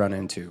that you run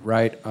into,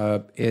 right?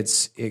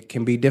 It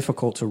can be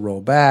difficult to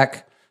roll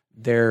back.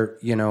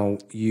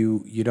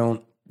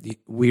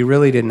 We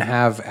really didn't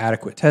have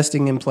adequate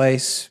testing in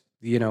place.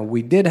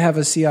 We did have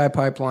a CI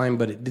pipeline,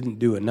 but it didn't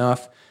do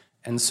enough.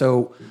 And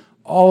so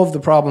all of the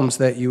problems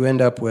that you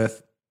end up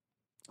with,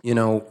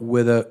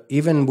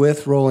 even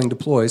with rolling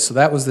deploys, so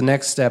that was the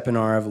next step in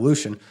our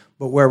evolution.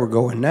 But where we're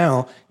going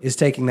now is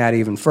taking that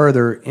even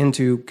further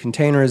into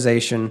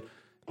containerization,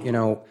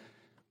 an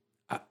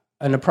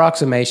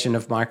approximation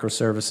of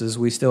microservices.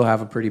 We still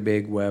have a pretty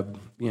big web,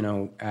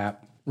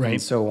 app. Right.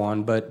 And so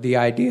on. But the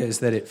idea is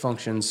that it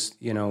functions,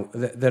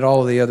 that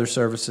all of the other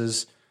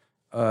services,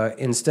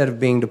 instead of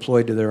being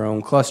deployed to their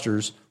own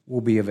clusters,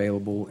 will be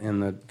available in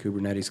the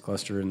Kubernetes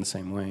cluster in the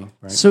same way.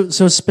 Right. So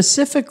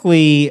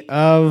specifically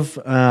of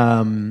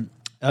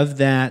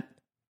that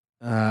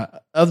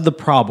of the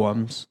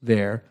problems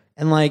there,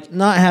 and like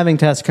not having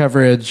test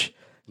coverage.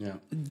 Yeah.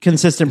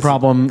 Consistent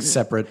problem,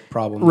 Separate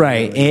problem,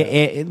 right?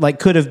 It like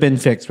could have been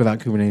fixed without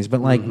Kubernetes,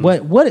 but like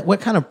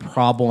what kind of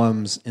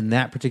problems in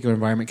that particular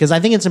environment? Because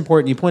I think it's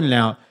important. You pointed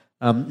out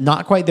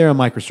not quite there on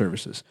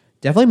microservices.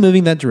 Definitely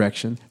moving that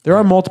direction. There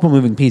are multiple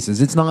moving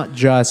pieces. It's not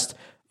just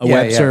a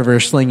web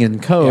server slinging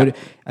code.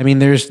 Yeah. I mean,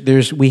 we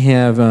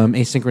have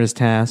asynchronous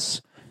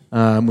tasks.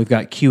 We've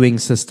got queuing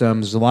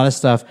systems. There's a lot of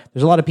stuff.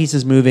 There's a lot of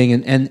pieces moving,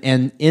 and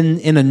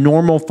in a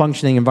normal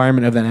functioning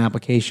environment of that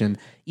application,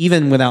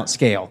 even without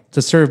scale,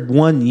 to serve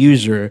one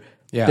user,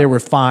 there were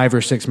 5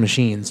 or 6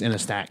 machines in a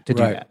stack to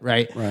do that,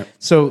 right? Right.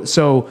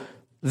 So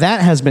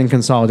that has been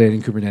consolidated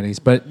in Kubernetes,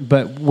 but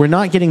we're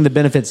not getting the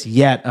benefits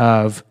yet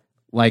of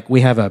like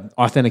we have an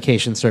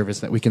authentication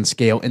service that we can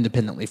scale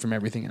independently from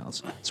everything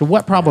else. So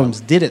what problems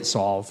did it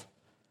solve?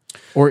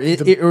 Or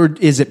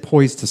is it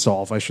poised to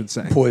solve, I should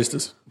say? Poised to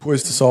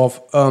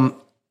solve.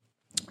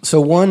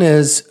 So one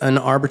is an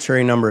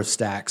arbitrary number of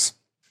stacks.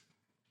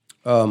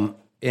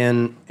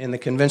 In the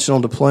conventional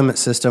deployment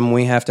system,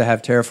 we have to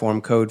have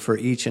Terraform code for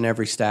each and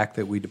every stack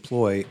that we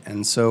deploy.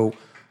 And so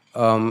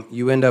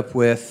you end up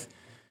with,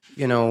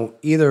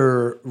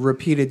 either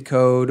repeated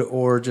code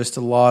or just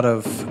a lot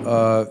of,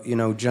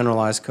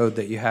 generalized code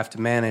that you have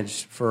to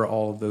manage for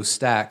all of those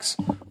stacks,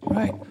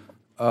 right?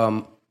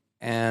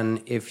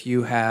 And if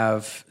you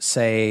have,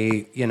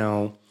 say,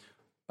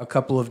 a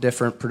couple of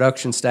different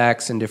production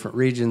stacks in different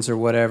regions or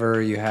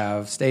whatever. You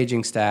have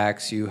staging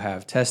stacks, you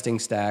have testing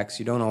stacks.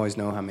 You don't always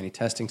know how many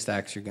testing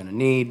stacks you're going to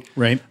need.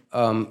 Right.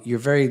 You're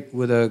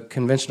with a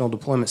conventional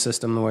deployment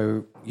system, the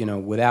way,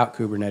 without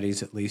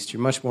Kubernetes at least,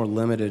 you're much more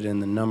limited in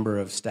the number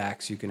of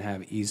stacks you can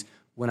have.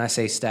 When I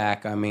say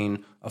stack, I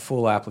mean a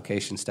full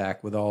application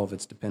stack with all of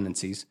its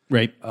dependencies.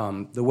 Right.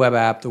 The web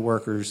app, the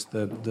workers,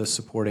 the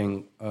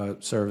supporting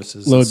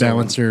services, load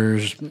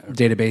balancers,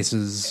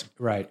 databases.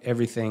 Right.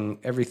 Everything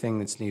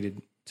that's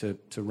needed to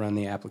run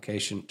the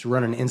application, to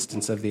run an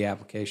instance of the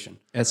application.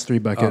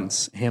 S3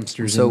 buckets,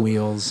 hamsters and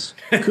wheels.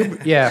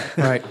 Yeah,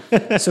 right.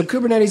 So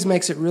Kubernetes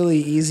makes it really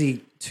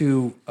easy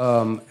to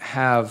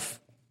have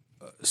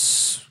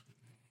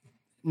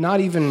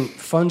not even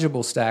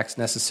fungible stacks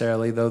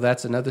necessarily, though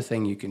that's another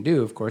thing you can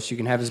do. Of course, you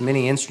can have as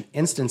many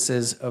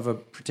instances of a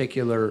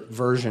particular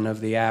version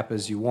of the app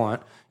as you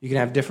want. You can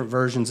have different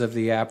versions of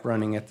the app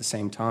running at the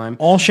same time.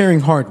 All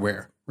sharing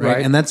hardware.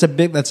 Right. And that's a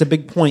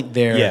big point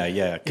there.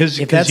 Yeah. Because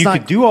you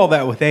could do all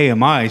that with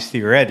AMIs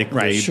theoretically,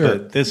 right, sure.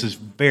 But this is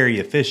very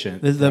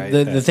efficient.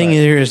 The thing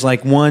here is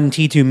like one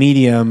T2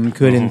 medium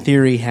could in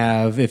theory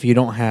have, if you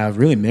don't have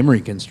really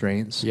memory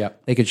constraints,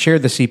 they could share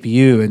the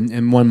CPU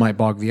and one might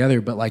bog the other.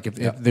 But like if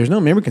there's no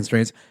memory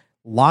constraints,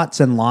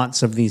 lots and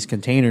lots of these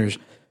containers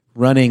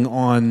running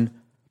on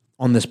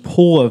this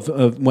pool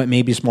of what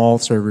may be small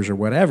servers or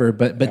whatever,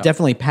 but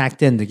definitely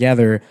packed in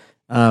together.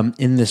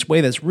 In this way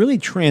that's really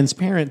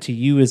transparent to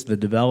you as the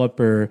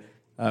developer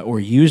or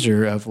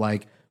user of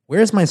like,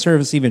 where's my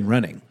service even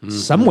running?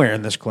 Somewhere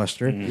in this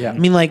cluster. I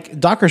mean, like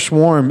Docker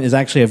Swarm is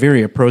actually a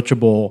very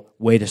approachable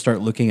way to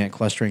start looking at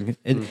clustering.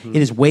 It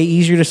is way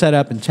easier to set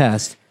up and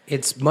test.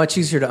 It's much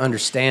easier to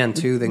understand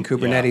too than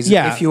Kubernetes.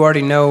 If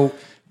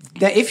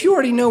you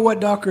already know what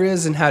Docker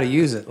is and how to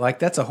use it, like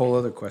that's a whole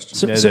other question.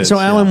 So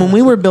Alan, when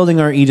we were building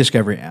our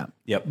eDiscovery app,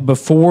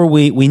 before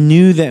we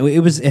knew that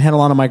it had a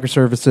lot of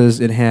microservices.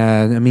 It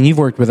had, I mean, you've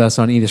worked with us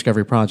on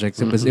eDiscovery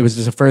projects. It was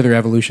just a further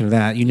evolution of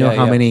that. You know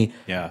how many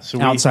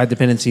outside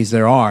dependencies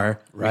there are.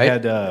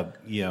 Right.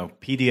 We had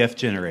PDF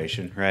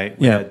generation, right?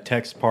 We had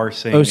text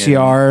parsing,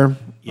 OCR.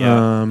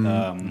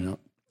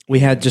 We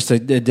had just a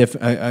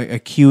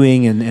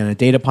queuing and a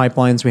data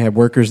pipelines. We had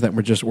workers that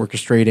were just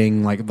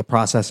orchestrating like the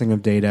processing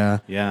of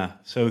data. Yeah.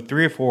 So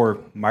 3 or 4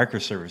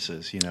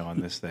 microservices, on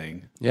this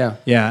thing. Yeah.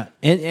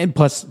 And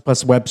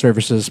plus web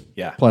services.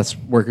 Yeah. Plus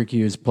worker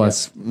queues.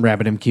 Plus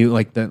RabbitMQ.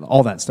 Like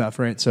all that stuff,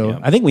 right? So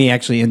I think we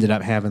actually ended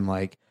up having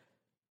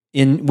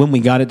when we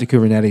got it to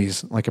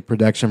Kubernetes, like a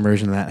production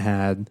version that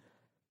had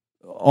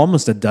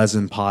almost a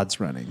dozen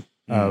pods running.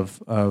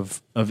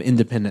 Of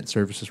independent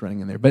services running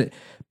in there. But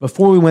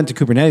before we went to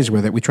Kubernetes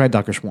with it, we tried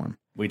Docker Swarm.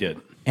 We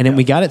did. And then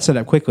we got it set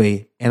up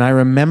quickly. And I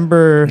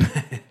remember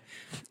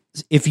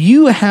if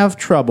you have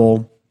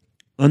trouble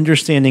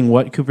understanding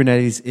what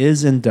Kubernetes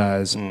is and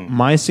does,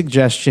 my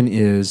suggestion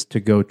is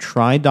to go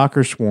try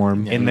Docker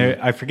Swarm. And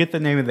I forget the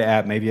name of the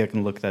app. Maybe I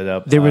can look that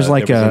up. There was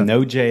a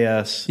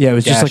Node.js. Yeah, it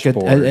was dashboard.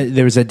 just like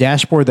there was a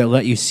dashboard that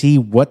let you see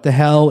what the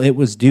hell it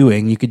was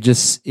doing. You could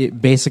it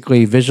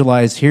basically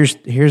visualize. Here's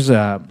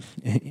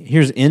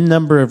n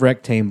number of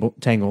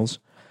rectangles,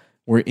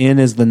 where n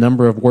is the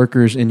number of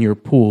workers in your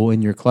pool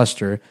in your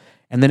cluster.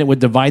 And then it would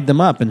divide them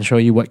up and show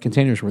you what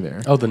containers were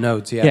there. Oh, the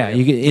nodes, yeah.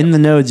 In the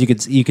nodes, you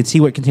could see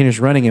what containers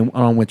running and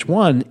on which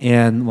one,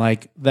 and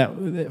like that,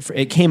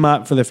 it came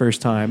up for the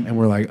first time, and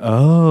we're like,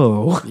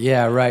 oh,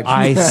 yeah, right.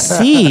 I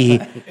see.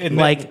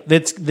 Like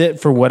that's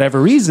for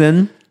whatever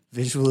reason.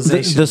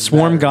 Visualization. The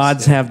swarm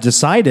gods have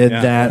decided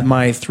that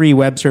my 3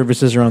 web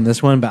services are on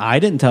this one, but I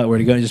didn't tell it where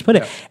to go and just put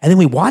it. And then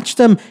we watched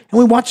them,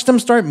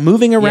 start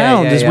moving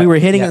around as we were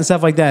hitting it and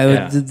stuff like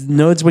that. The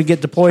nodes would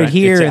get deployed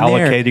here and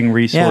allocating there.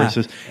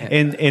 resources.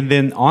 And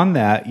then on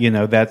that,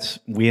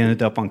 we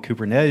ended up on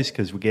Kubernetes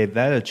because we gave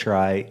that a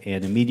try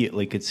and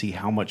immediately could see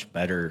how much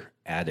better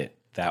at it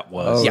that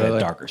was at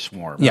Docker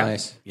Swarm. Yeah.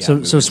 Nice.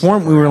 So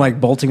Swarm, we were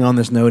like bolting on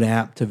this node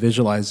app to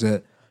visualize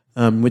it,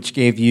 which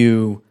gave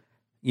you,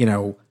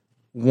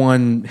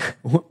 one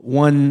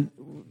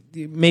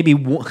maybe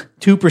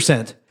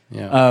 2%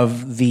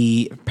 of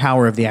the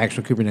power of the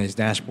actual Kubernetes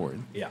dashboard.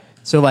 Yeah.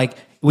 So like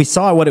we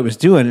saw what it was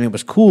doing and it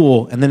was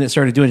cool, and then it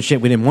started doing shit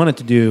we didn't want it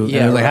to do. Yeah.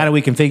 And it was like, how do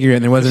we configure it?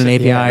 And there wasn't an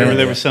API. Yeah,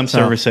 there was some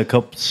service that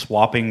kept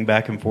swapping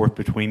back and forth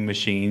between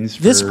machines.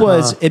 This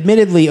was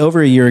admittedly over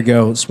a year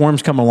ago.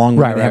 Swarm's come along.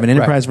 We have an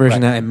enterprise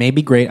version now. It may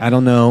be great. I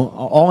don't know.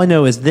 All I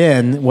know is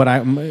then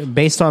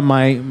based on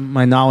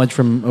my knowledge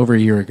from over a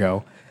year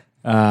ago,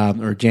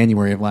 or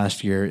January of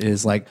last year,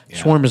 is like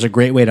Swarm is a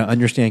great way to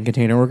understand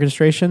container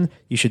orchestration.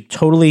 You should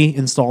totally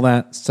install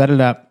that, set it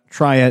up,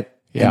 try it,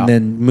 and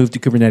then move to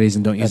Kubernetes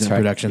and don't use it in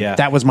production. Yeah.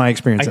 That was my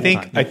experience.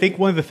 I think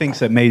one of the things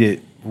that made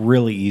it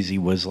really easy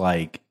was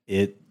like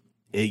it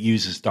it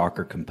uses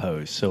Docker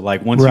Compose. So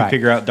like once you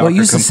figure out Docker well,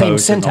 use the same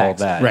Compose and all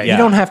syntax. that, Right. You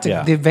don't have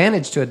to. The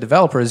advantage to a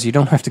developer is you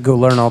don't have to go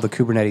learn all the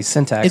Kubernetes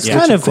syntax.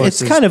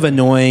 It's kind of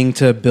annoying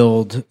to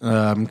build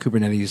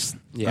Kubernetes.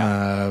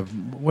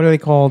 What are they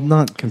called?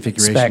 Not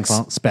configuration Specs.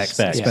 files. Specs.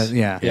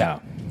 Yeah.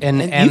 And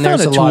You found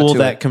there's a a lot tool to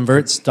that it.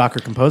 converts Docker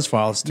Compose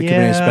files to Yeah.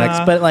 Kubernetes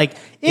specs, but like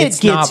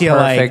It's gets not you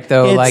perfect like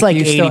though. it's Like like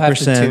you still have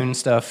to 80%. tune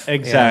stuff.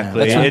 Exactly.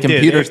 That's when It did.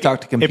 computers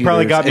talk to computers. It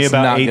probably got me It's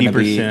about not gonna 80%.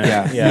 be-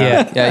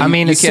 Yeah. Yeah, I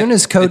mean, you as soon can't-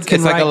 as code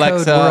can like write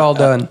Alexa, code, we're all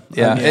done.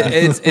 Yeah,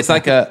 it's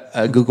like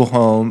a Google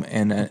Home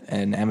and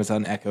an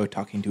Amazon Echo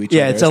talking to each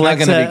Yeah, other. it's not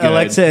gonna be good.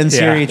 Alexa and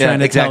Siri Yeah. trying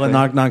to tell a exactly.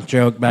 knock knock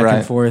joke back and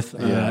Right. forth.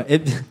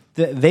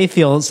 They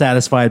feel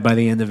satisfied by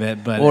the end of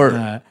it, but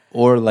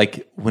or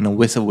like when a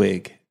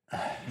WYSIWYG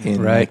in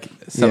Right. like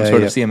some Yeah,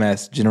 sort yeah. of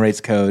CMS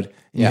generates code,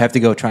 and you have to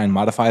go try and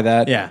modify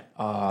that. Yeah.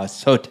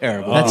 So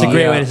terrible. That's a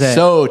great way to say it.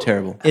 So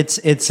terrible. it's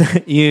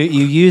you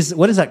use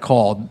what is that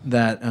called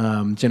that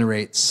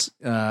generates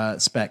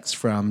specs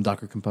from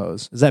Docker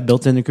Compose? Is that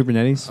built into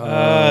Kubernetes?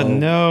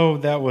 No,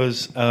 that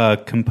was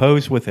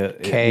Compose with a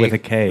K.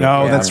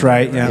 Oh, that's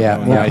right. Yeah, Yeah.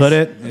 we'll Nice. put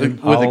it.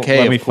 With a K,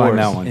 Let me of find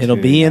course. that one. It'll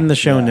too. be in the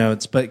show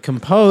notes. But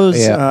Compose,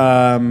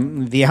 Yeah.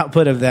 the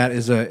output of that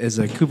is a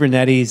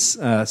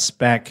Kubernetes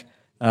spec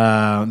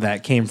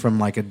that came from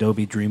like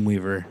Adobe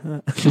Dreamweaver.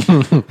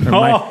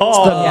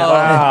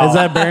 Wow. Is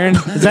that burn?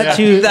 Is that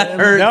too? That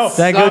hurts. No. Does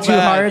that go so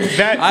too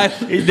bad.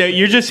 hard?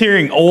 You're just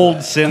hearing old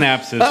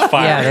synapses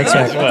fire. Yeah,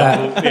 that's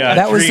right.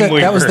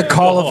 That was the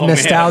call of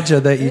nostalgia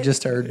that you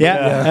just heard.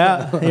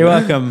 Yeah. You're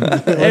welcome.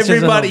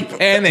 Everybody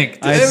panicked.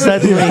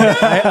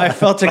 I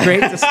felt a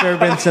great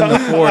disturbance in the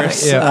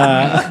force.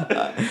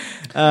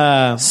 So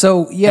At least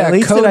that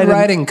I code didn't-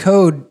 writing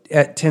code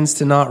tends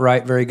to not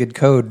write very good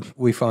code.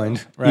 We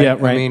find, right? Yeah,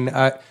 right. I mean,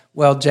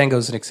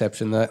 Django's an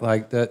exception. That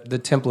like the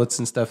templates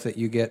and stuff that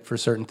you get for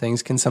certain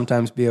things can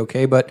sometimes be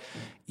okay, but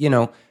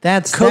code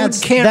That's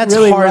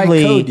really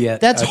hardly write code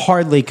yet. That's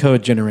hardly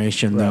code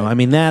generation, though. I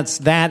mean,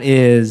 that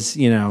is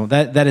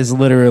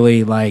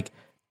literally like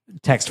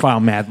text file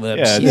Mad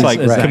Libs. Yeah, it's like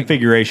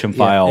configuration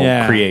file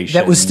Yeah. creation.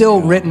 that was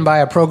still written by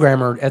a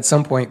programmer at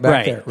some point back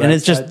right. there. Right? And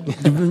it's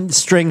just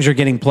strings are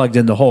getting plugged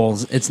into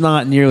holes. It's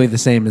not nearly the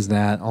same as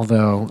that.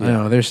 Although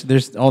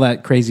there's all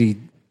that crazy.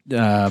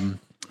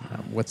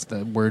 What's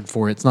the word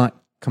for it? It's not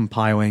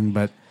compiling,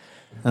 but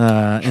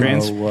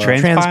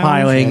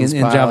transpiling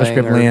in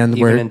JavaScript or land,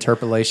 even where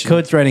interpolation.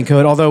 code's writing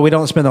code. Although we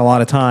don't spend a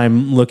lot of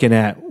time looking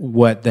at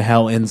what the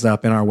hell ends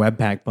up in our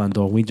Webpack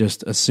bundle, we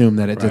just assume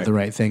that it did the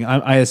right thing.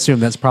 I assume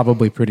that's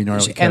probably pretty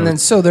gnarly code. And then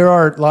so there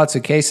are lots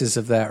of cases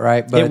of that,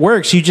 right? But it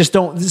works. You just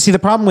don't see the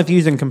problem with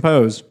using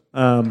Compose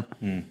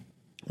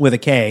with a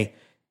K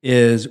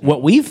is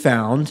what we've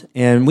found,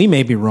 and we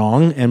may be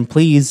wrong. And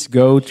please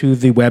go to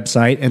the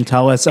website and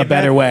tell us a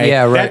better way.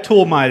 Yeah, right. That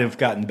tool might have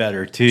gotten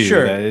better too.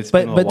 Sure, It's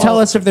been a but while tell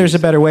us since if there's a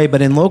I've better way.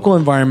 But in local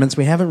environments,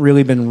 we haven't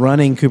really been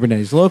running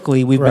Kubernetes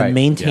locally. We've Right. been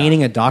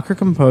maintaining a Docker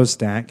Compose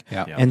stack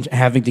Yeah. and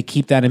having to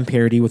keep that in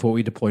parity with what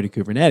we deploy to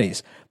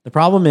Kubernetes. The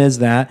problem is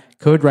that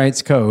code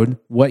writes code.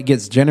 What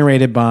gets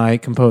generated by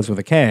Compose with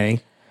a K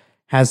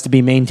has to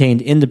be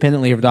maintained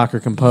independently of Docker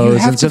Compose,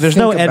 have and so to there's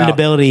no think about-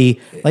 editability.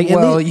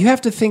 you have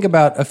to think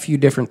about a few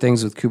different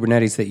things with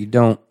Kubernetes that you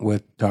don't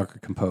with Docker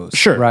Compose.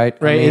 Sure. Right?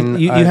 Right. I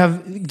mean, you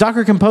have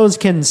Docker Compose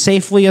can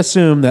safely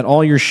assume that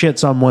all your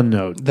shit's on one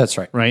node. That's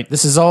right. Right.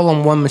 This is all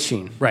on one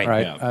machine. Right.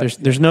 Right. Yeah.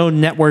 There's no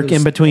network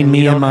in between me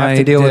you don't and my have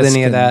to deal with disk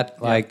any of and-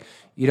 that. Like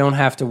you don't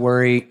have to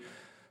worry.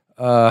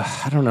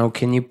 I don't know.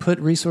 Can you put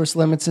resource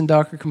limits in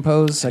Docker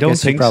Compose? I don't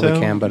guess think you probably so,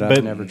 can, but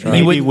I've never tried.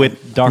 Maybe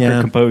with Docker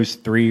Yeah. Compose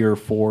 3 or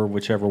 4,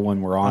 whichever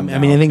one we're on. I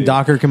mean, I think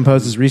Docker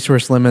Compose's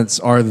resource limits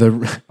are the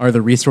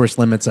resource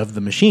limits of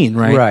the machine,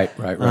 right?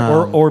 Right.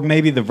 or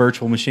maybe the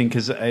virtual machine,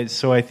 because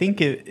so I think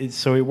it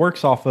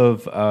works off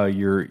of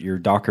your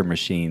Docker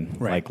machine,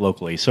 like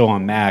locally. So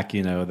on Mac,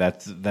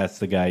 that's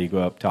the guy you go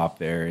up top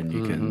there and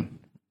you can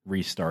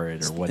restart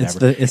it or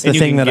whatever. It's the And you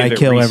thing can that I give it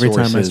kill every time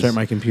I resources. start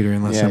my computer,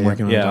 unless I'm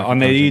working on a Yeah, Docker on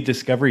the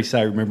project. eDiscovery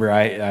side, remember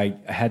I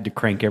had to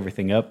crank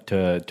everything up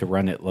to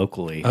run it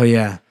locally. Oh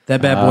yeah,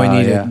 that bad boy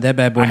needed yeah. that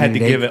bad boy I had to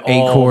needed give it eight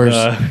all cores.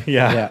 I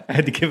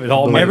had to give it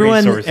all my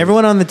resources.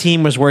 Everyone on the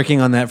team was working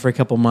on that for a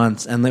couple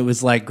months, and it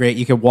was like great.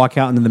 You could walk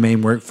out into the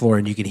main work floor,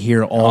 and you could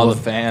hear all the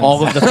fans.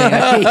 all of the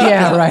fans.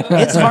 Yeah, right.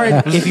 It's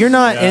hard if you're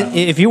not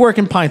if you work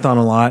in Python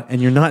a lot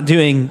and you're not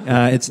doing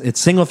it's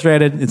single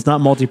threaded. It's not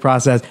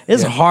multi-process.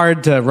 It's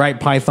hard to write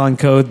Python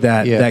code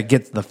that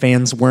gets the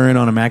fans whirring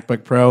on a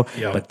MacBook Pro.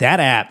 Yeah. But that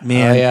app,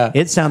 man,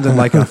 it sounded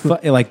like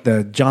like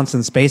the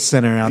Johnson Space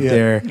Center out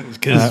there.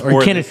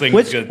 Or Kennedy.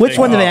 Which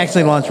one did they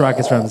actually launch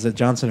rockets from? Is it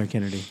Johnson or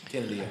Kennedy?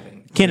 Kennedy, I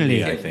think.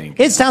 Kennedy, I think.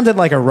 It sounded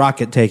like a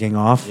rocket taking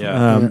off,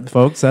 Yeah.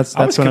 folks. That's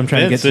what I'm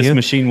trying to get to. This you.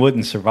 machine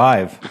wouldn't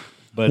survive,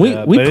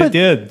 but We but put- it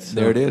did. So.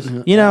 There it is.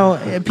 You know,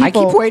 people, I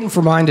keep waiting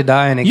for mine to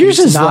die, and it Yours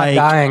keeps is not like-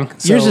 dying.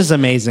 yours is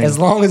amazing. As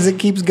long as it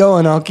keeps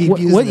going, I'll keep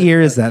using What it.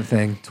 year is that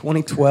thing?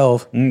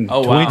 2012. Oh,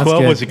 wow. 2012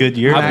 good. was a good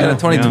year. I've got a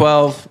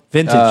 2012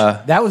 Vintage.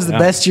 That was the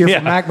best year Yeah.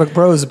 for MacBook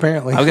Pros,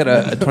 apparently. I've got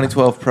a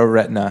 2012 Pro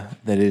Retina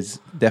that is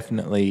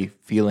definitely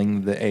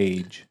feeling the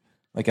age.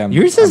 Like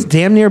Yours is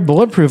damn near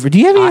bulletproof. Do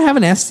you have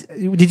an S?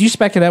 Did you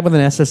spec it up with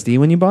an SSD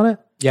when you bought it?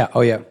 Yeah.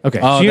 Oh, yeah. Okay.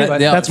 Oh, So you're-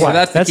 that- yeah, that's so why.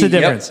 that's That's the the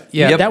key. Yep. difference.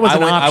 Yeah, that was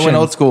an option. I went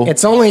old school.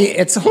 It's only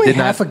Did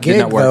half not- a did gig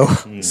not work.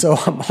 though, so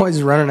I'm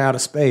always running out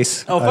of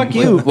space. Oh, fuck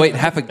you. Wait,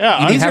 half a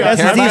Yeah, you need I've half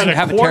a got- terabyte. I've got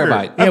Half a quarter.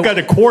 terabyte. I've got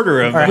a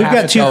quarter of Or it. We've got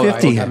half a-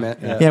 250. I meant,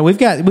 yeah, we've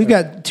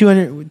got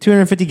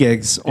 250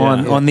 gigs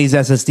on these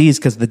SSDs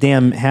because the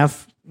damn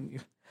half.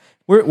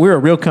 We're a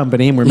real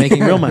company and we're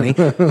making real money.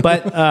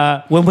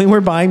 But when we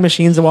were buying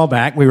machines a while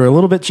back, we were a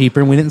little bit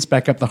cheaper and we didn't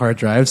spec up the hard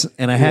drives.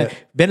 And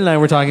Ben and I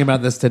were talking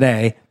about this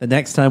today. The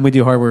next time we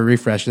do hardware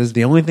refreshes,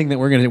 the only thing that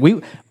we're going to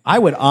do, I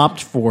would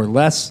opt for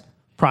less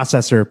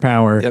processor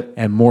power Yep.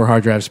 and more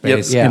hard drive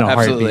space Yep. in a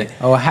Absolutely. heartbeat.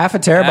 Oh, half a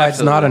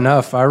terabyte's not Absolutely.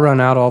 enough. I run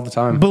out all the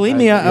time. Believe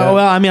me, well,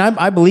 I mean,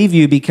 I believe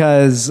you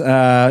because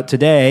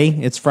today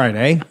it's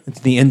Friday, it's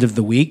the end of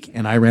the week,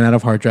 and I ran out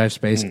of hard drive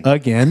space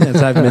again,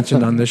 as I've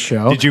mentioned on this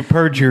show. Did you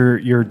purge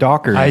your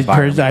Docker? I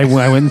environment?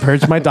 went and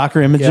purged my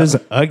Docker images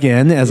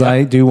again, as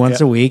I do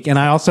once a week, and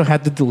I also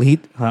had to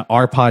delete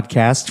our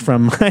podcast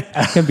from my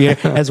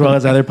computer as well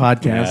as other Yeah,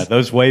 podcasts.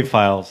 those WAV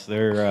files,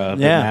 they're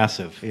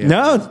massive.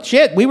 No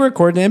shit, we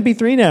record an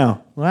MP3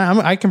 now. Well,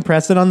 I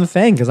compress it on the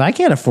thing because I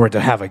can't afford to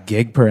have a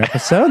gig per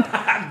episode.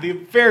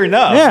 Fair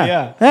enough.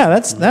 Yeah.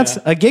 That's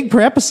a gig per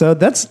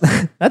episode. That's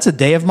a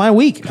day of my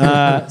week.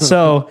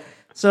 So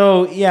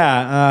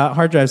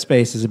hard drive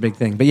space is a big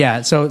thing. But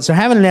yeah, so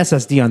having an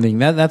SSD on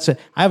thing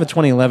I have a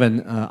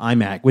 2011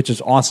 iMac, which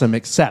is awesome,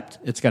 except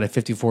it's got a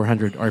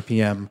 5400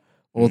 RPM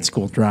old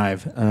school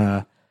drive.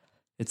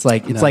 It's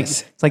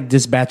like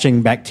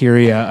dispatching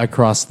bacteria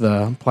across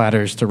the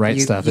platters to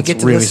write stuff. You It's get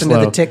to really listen slow.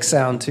 to the tick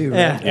sound too.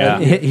 Right? Yeah.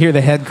 Hear the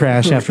head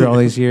crash after all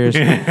these years.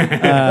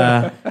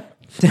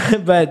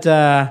 But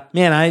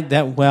man,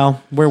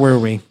 where were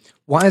we?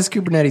 Why is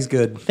Kubernetes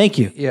good? Thank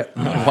you. Yeah.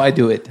 Why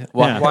do it?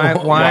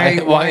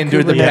 Why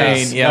endure the Kubernetes?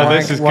 pain? Yeah. Oh,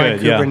 this is why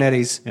good, yeah.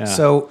 Kubernetes? Yeah.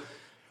 So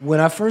when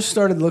I first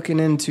started looking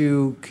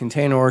into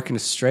container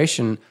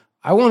orchestration,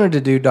 I wanted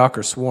to do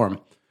Docker Swarm.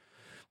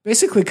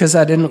 Basically, because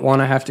I didn't want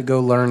to have to go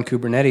learn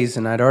Kubernetes,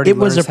 and I'd already It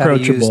was learned how to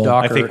use approachable.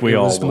 Docker. I think we It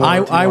all was would. more-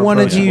 I more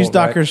wanted to use approachable,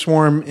 Docker right?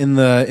 Swarm in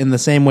the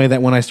same way that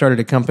when I started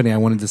a company, I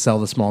wanted to sell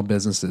to small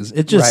businesses.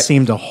 It just Right.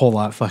 seemed a whole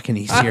lot fucking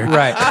easier.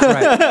 Right.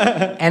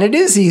 And it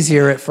is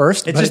easier at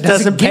first. It but just it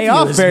doesn't give pay you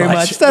off as very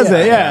much, does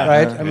it? Yeah.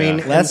 Right. I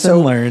mean, and Lesson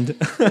so learned.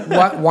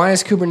 why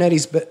is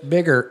Kubernetes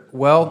bigger?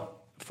 Well,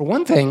 for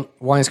one thing,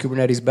 why is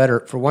Kubernetes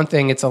better? For one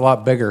thing, it's a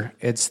lot bigger.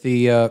 It's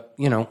the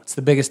it's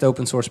the biggest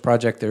open source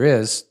project there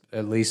is,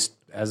 at least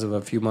as of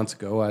a few months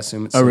ago. I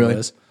assume it still really?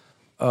 is.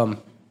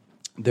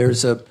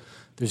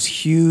 There's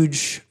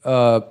huge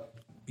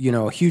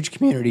huge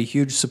community,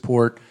 huge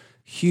support,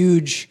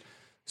 huge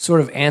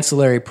sort of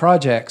ancillary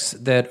projects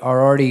that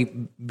are already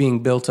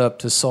being built up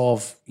to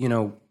solve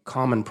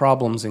common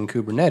problems in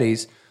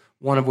Kubernetes.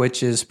 One of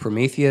which is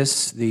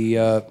Prometheus, the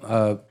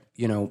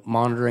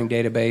monitoring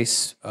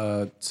database.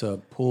 It's a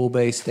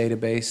pull-based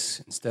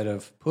database instead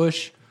of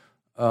push.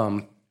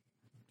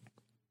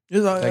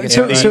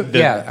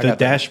 The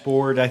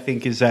dashboard, I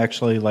think, is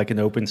actually like an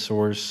open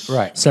source.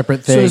 Right.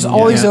 Separate So thing. there's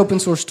all these Yeah. open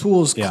source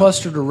tools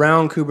clustered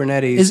around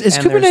Kubernetes. Is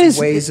and Kubernetes there's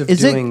ways of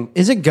doing.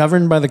 is it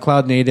governed by the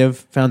Cloud Native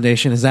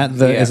Foundation? Is that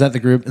the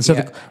group? And so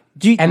Yeah.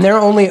 do you, And their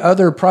only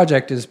other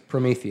project is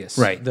Prometheus,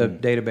 Right. The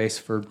database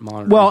for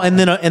monitoring. well, and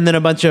then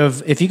a bunch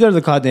of, if you go to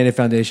the Cloud Native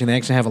Foundation, they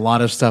actually have a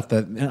lot of stuff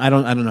that I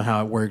don't know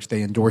how it works.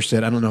 They endorse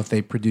it. I don't know if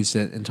they produce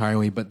it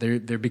entirely, but they're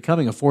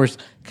becoming a force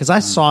because I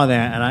saw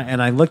that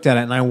and I looked at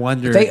it and I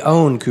wondered. they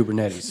own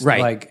Kubernetes,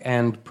 Right.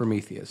 and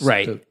Prometheus,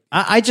 Right. So-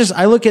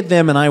 I look at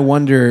them and I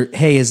wonder,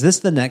 hey, is this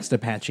the next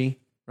Apache?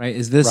 Right?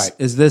 Is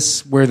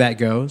this where that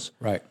goes?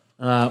 right.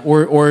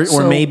 Or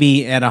So-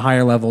 maybe at a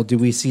higher level, do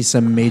we see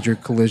some major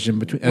collision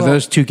between are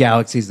those two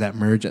galaxies that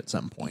merge at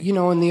some point?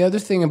 And the other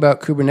thing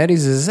about Kubernetes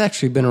is it's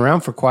actually been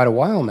around for quite a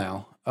while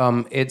now.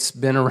 It's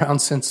been around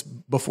since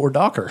before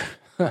Docker.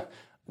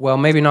 Well,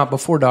 maybe not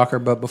before Docker,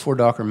 but before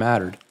Docker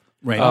mattered.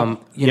 Right.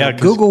 'cause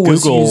Google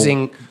was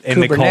using and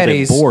Kubernetes. they called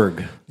it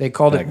Borg. They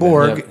called back it then.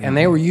 Borg, Yep. and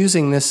they were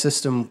using this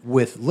system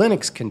with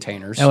Linux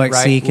containers,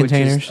 LXC right?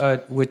 containers?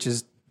 which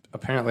is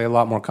apparently a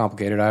lot more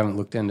complicated. I haven't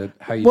looked into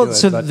how you Well, do it.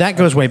 so but that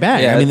goes way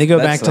back. Yeah, I mean, they go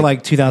that's back to like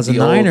like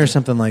 2009 the or old-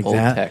 something like old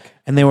that. tech.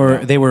 And they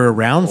were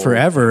around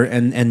forever,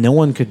 and no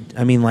one could.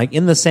 I mean, like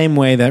in the same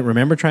way that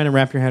remember trying to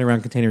wrap your head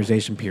around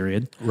containerization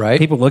period, Right.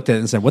 People looked at it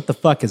and said, "What the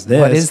fuck is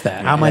this? What is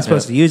that? How am I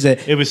supposed to use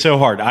it?" It was so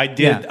hard. I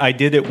Yeah.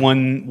 did it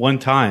one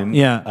time.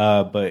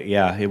 Yeah. But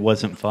yeah, it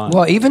wasn't fun.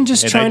 Well, even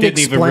just and trying I to didn't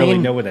even really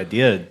explain- know what I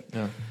did.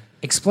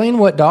 Explain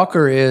what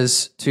Docker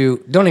is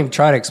to, don't even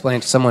try to explain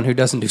it to someone who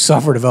doesn't do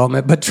software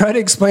development, but try to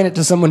explain it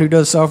to someone who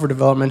does software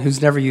development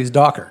who's never used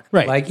Docker.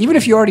 Right. Like, even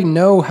if you already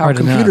know how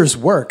computers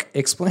work,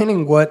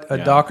 explaining what a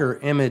Docker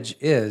image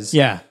is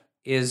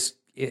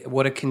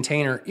what a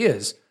container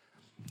is.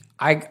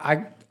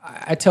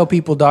 I tell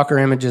people Docker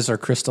images are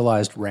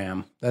crystallized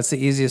RAM. That's the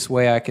easiest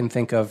way I can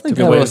think of. Good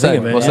way to think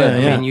of it.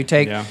 I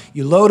mean,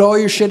 you load all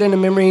your shit into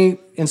memory,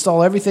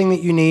 install everything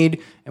that you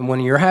need, and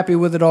when you're happy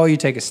with it all, you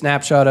take a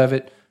snapshot of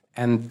it,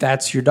 and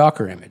that's your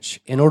Docker image.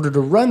 In order to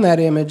run that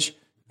image,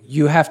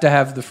 you have to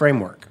have the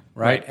framework,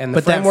 right? And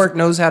the framework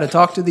knows how to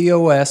talk to the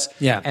OS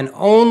and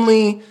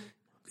only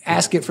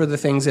ask it for the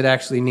things it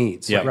actually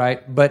needs,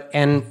 right?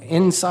 And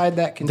inside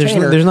that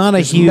container, there's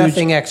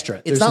nothing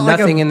extra. There's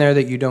nothing in there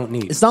that you don't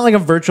need. It's not like a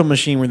virtual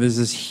machine where there's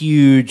this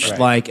huge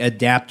like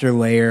adapter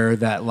layer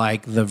that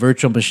like the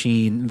virtual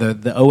machine,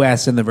 the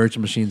OS in the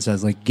virtual machine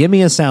says like, give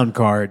me a sound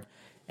card.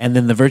 And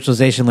then the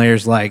virtualization layer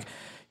is like,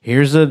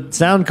 here's a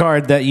sound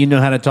card that you know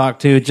how to talk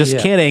to. Just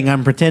kidding.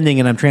 I'm pretending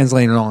and I'm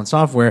translating it all in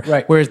software.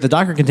 Right. Whereas the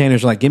Docker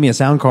containers are like, give me a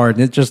sound card,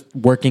 and it's just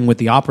working with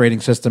the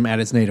operating system at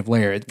its native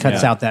layer. It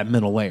cuts out that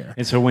middle layer.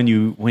 And so when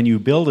you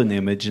build an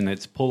image and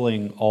it's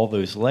pulling all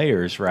those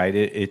layers, right,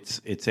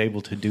 it's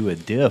able to do a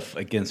diff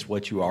against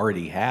what you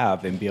already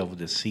have and be able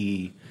to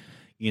see,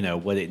 you know,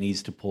 what it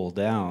needs to pull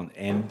down.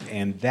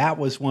 And that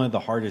was one of the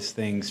hardest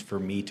things for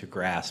me to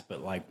grasp.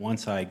 But like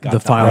once I got the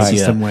file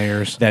system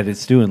layers, that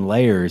it's doing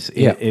layers,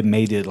 it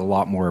made it a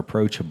lot more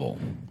approachable,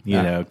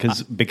 you know,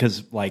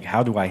 because like,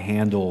 how do I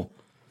handle,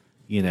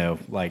 you know,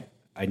 like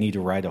I need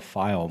to write a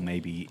file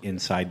maybe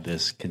inside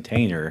this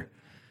container,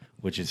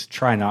 which is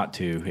try not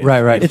to.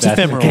 Right. It's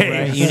ephemeral,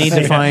 right? You need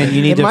to find.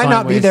 You need it to might find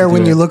not be ways there to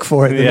when do you it. look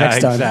for it the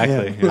next time.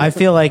 Exactly. I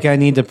feel like I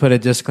need to put a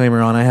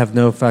disclaimer on. I have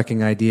no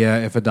fucking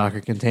idea if a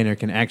Docker container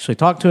can actually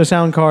talk to a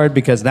sound card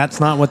because that's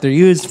not what they're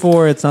used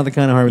for. It's not the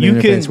kind of hardware they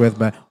interface with,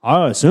 but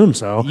I assume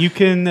so. You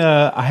can.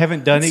 I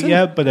haven't done it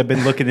yet, but I've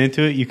been looking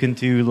into it. You can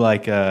do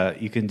like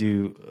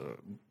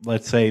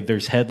let's say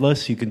there's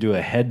headless. You can do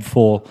a head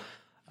full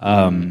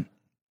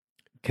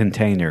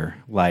container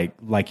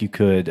like you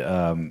could.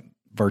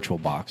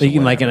 VirtualBox. So you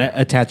can like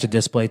attach a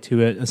display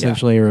to it,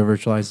 essentially, or a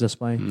virtualized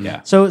display.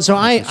 Yeah. So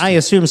I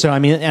assume so. I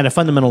mean, at a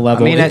fundamental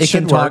level, it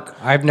should work.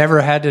 I've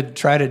never had to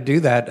try to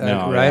do that.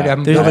 Right?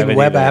 I'm building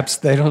web apps.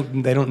 They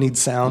don't need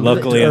sound.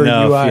 Luckily or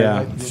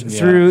enough,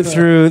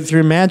 UI.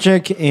 Through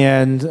Magic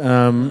and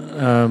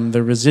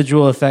the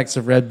residual effects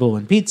of Red Bull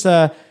and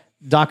pizza,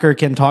 Docker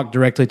can talk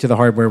directly to the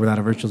hardware without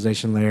a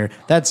virtualization layer.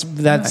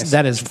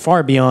 That is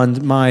far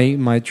beyond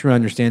my true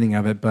understanding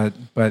of it,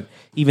 but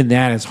even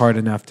that is hard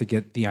enough to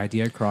get the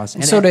idea across.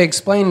 And so to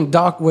explain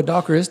what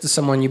Docker is to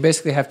someone, you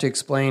basically have to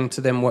explain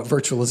to them what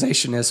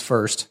virtualization is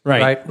first,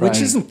 right?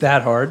 Which isn't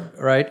that hard,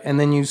 right? And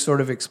then you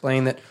sort of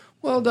explain that,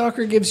 well,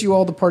 Docker gives you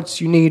all the parts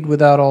you need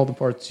without all the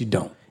parts you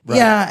don't. Right?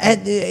 Yeah,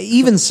 and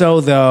even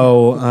so,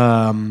 though,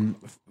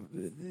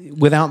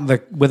 without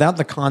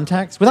the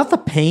context, without the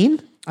pain.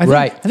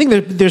 I think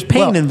there's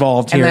pain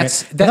involved here.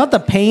 Without the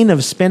pain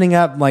of spinning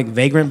up like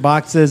Vagrant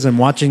boxes and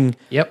watching.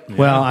 Yep.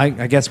 Well,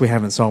 I guess we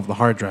haven't solved the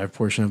hard drive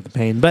portion of the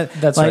pain, but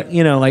that's like right.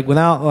 You know, like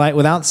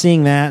without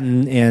seeing that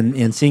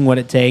and seeing what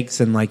it takes,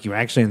 and like you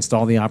actually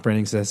install the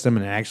operating system,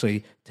 and it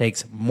actually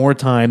takes more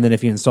time than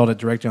if you installed it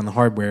directly on the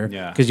hardware,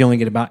 because you only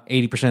get about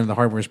 80% of the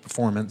hardware's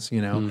performance.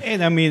 You know,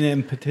 and I mean,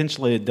 and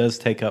potentially it does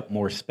take up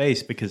more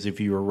space because if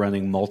you were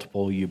running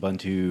multiple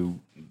Ubuntu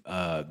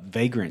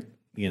Vagrant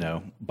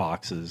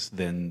boxes,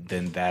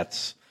 then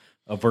that's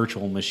a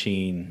virtual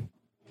machine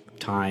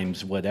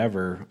times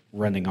whatever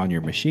running on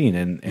your machine,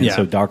 and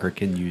so Docker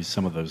can use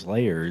some of those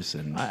layers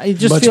and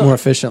much more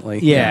efficiently.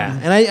 Yeah,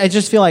 and I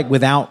just feel like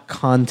without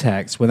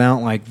context,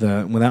 without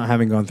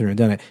having gone through and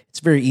done it,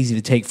 it's very easy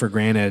to take for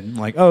granted.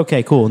 Like, oh,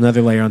 okay, cool,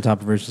 another layer on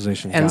top of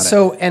virtualization.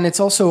 And it's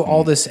also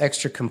all this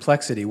extra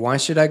complexity. Why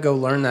should I go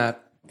learn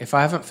that if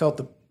I haven't felt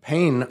the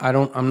pain?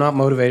 I'm not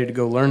motivated to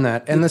go learn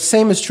that. And the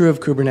same is true of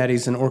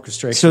Kubernetes and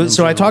orchestration.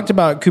 So I talked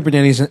about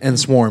Kubernetes and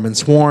Swarm. And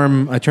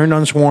Swarm, I turned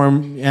on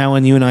Swarm,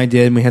 Alan, you and I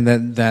did, and we had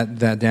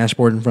that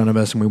dashboard in front of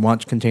us, and we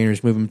watched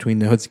containers moving between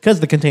the hoods. Because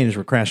the containers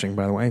were crashing,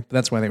 by the way.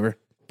 That's why they were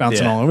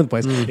bouncing all over the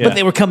place. But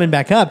they were coming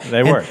back up.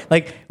 They were.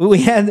 Like, it was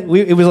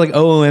like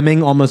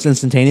OOMing almost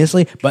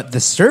instantaneously, but the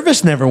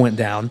service never went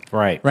down.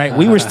 Right.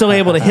 We were still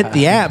able to hit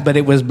the app, but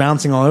it was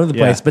bouncing all over the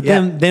place. But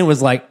then it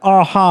was like,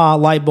 aha,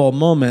 light bulb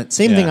moment.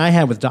 Same thing I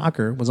had with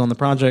Docker was on the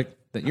project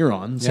that you're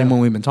on, same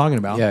one we've been talking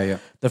about. Yeah.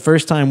 The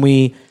first time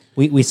we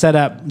set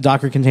up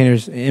Docker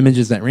containers,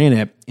 images that ran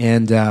it,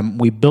 and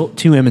we built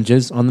 2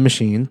 images on the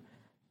machine,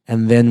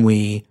 and then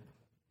we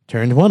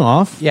turned one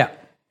off. Yeah.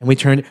 And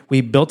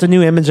we built a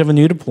new image of a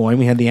new deploy, and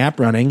we had the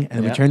app running,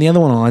 and we turned the other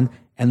one on,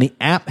 and the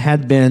app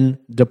had been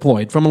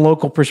deployed from a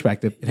local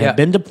perspective. It had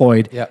been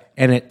deployed,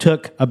 and it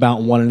took about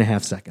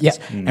 1.5 seconds. Yeah.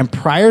 And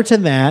prior to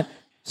that,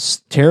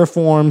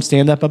 Terraform,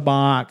 stand up a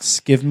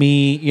box, give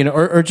me,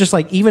 or just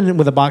like even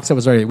with a box that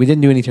was already, we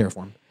didn't do any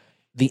Terraform.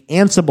 The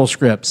Ansible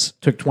scripts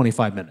took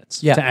 25 minutes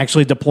to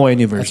actually deploy a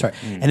new version.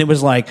 That's right. And it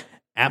was like,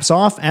 apps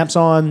off, apps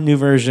on, new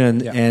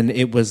version, and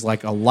it was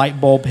like a light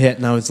bulb hit,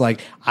 and I was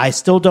like, I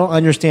still don't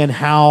understand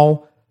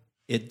how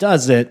it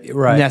does it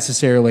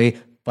necessarily,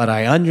 but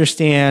I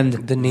understand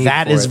the need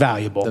that for is it,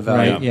 valuable, the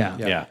value. right?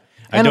 Yeah.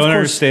 I And of don't course-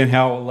 understand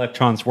how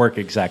electrons work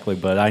exactly,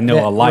 but I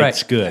know a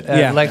light's good.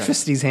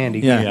 Electricity's handy.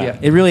 Yeah.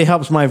 It really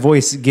helps my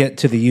voice get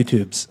to the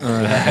YouTubes.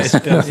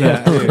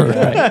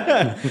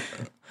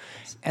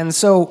 And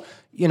so,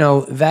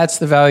 that's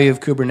the value of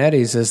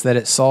Kubernetes, is that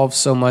it solves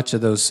so much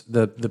of those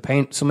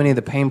so many of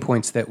the pain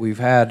points that we've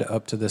had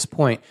up to this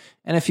point.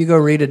 And if you go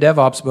read a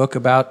DevOps book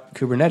about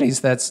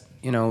Kubernetes, that's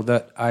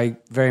that I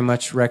very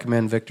much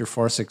recommend Victor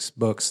Forsick's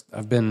books.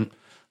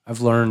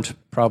 I've learned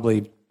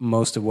probably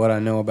most of what I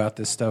know about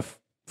this stuff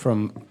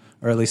from,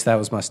 or at least that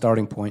was my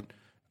starting point.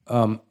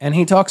 And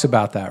he talks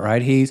about that,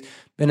 right? He's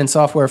been in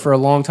software for a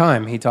long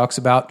time. He talks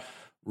about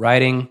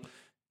writing,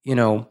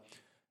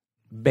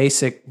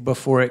 BASIC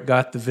before it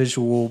got the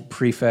visual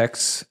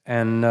prefix,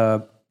 and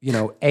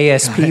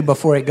ASP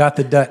before it got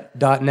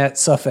the .NET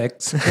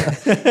suffix,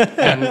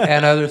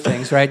 and other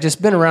things, right?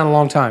 Just been around a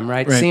long time,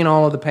 right? Seeing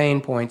all of the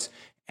pain points,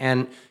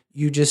 and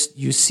you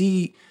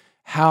see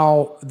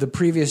how the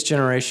previous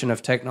generation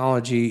of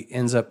technology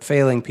ends up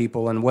failing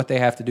people and what they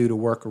have to do to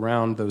work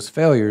around those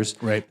failures.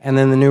 Right. And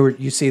then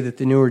you see that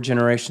the newer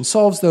generation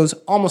solves those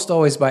almost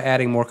always by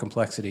adding more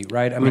complexity,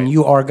 right? I mean,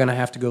 you are going to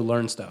have to go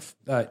learn stuff.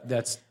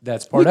 That's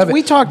part of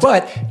it.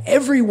 But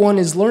everyone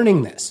is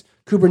learning this.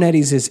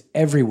 Kubernetes is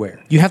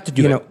everywhere. You have to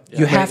do it.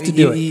 You have to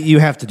do it. You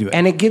have to do it.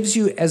 And it gives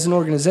you, as an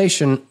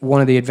organization,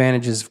 one of the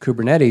advantages of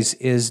Kubernetes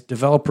is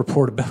developer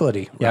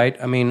portability, right?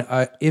 I mean,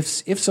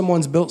 if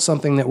someone's built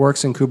something that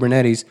works in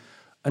Kubernetes,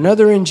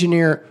 another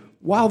engineer,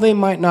 while they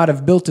might not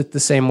have built it the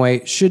same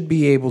way, should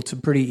be able to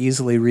pretty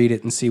easily read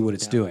it and see what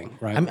it's doing,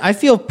 right? I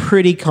feel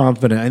pretty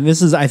confident, and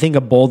this is, I think,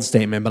 a bold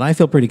statement, but I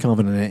feel pretty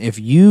confident that if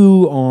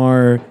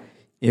you're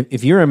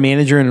a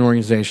manager in an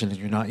organization and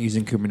you're not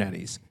using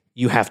Kubernetes,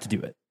 you have to do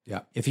it.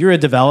 Yeah. If you're a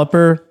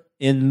developer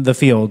in the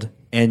field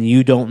and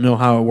you don't know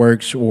how it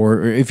works,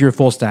 or if you're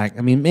full stack,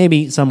 I mean,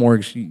 maybe some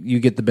orgs you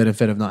get the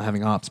benefit of not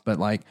having ops, but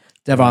like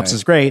DevOps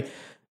is great.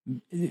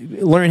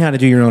 Learn how to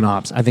do your own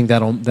ops. I think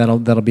that'll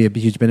be a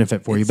huge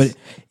benefit for you. But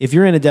if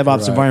you're in a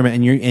DevOps environment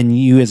and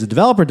you as a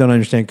developer don't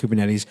understand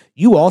Kubernetes,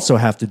 you also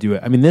have to do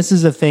it. I mean, this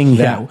is a thing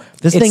that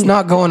it's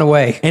not going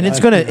away, and it's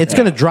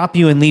gonna drop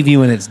you and leave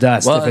you in its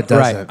dust if it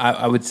doesn't.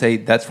 I would say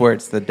that's where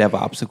it's the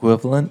DevOps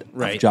equivalent of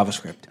Right.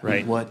 JavaScript.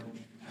 Right. What?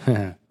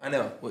 I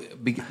know,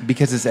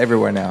 because it's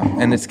everywhere now,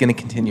 and it's going to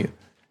continue.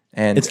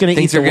 And It's gonna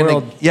things eat the are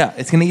world. Yeah,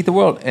 it's going to eat the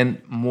world, and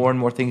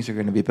more things are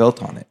going to be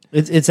built on it.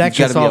 It's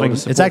actually gotta be able solving. to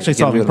It's support actually it,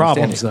 you gotta be solving able to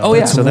problems, understand though. it. Oh,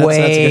 yeah. So that's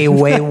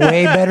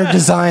way better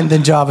designed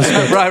than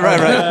JavaScript.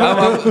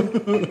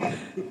 Right.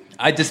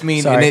 I just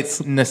mean Sorry. in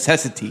its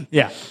necessity.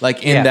 Yeah.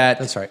 Like in that.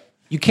 That's right.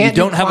 You can't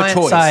don't do have a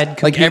choice. client-side Like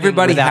computing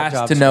everybody without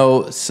has to JavaScript.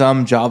 know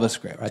some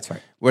JavaScript. That's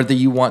right. Whether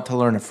you want to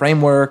learn a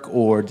framework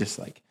or just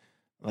like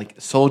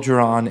soldier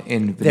on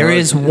in vanilla, There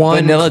is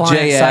one vanilla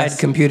client-side JS.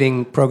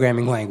 computing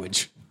programming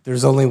language.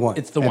 There's only one.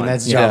 It's the and one.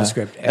 that's Yeah.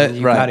 JavaScript, and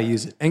you Right. got to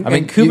use it. And, I mean,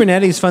 and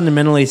Kubernetes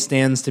fundamentally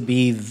stands to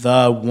be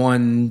the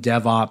one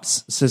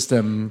DevOps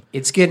system.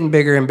 It's getting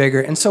bigger and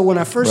bigger. And so when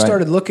I first Right.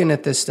 started looking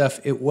at this stuff,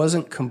 it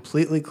wasn't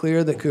completely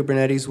clear that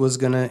Kubernetes was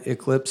going to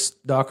eclipse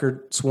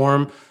Docker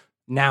Swarm.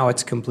 Now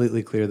it's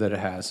completely clear that it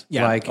has.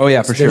 Yeah. Like, Oh,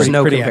 yeah, for There's sure.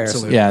 no Pretty comparison.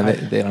 absolute. Yeah,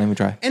 they don't even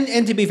try.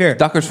 And to be fair,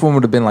 Docker Swarm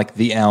would have been like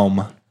the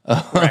Elm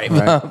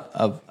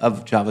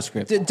of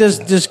JavaScript. does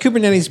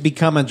Kubernetes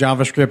become a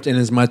JavaScript in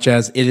as much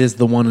as it is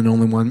the one and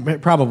only one?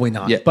 Probably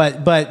not. Yeah.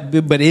 But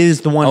it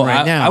is the one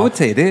right now. I would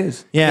say it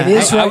is. Yeah. It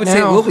is I right would now. say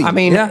it will be. I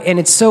mean, Yeah. and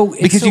it's so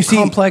Because you see-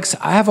 complex.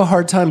 I have a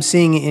hard time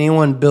seeing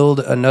anyone build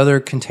another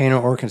container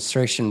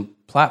orchestration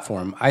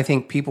platform. I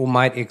think people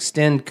might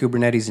extend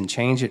Kubernetes and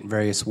change it in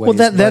various ways.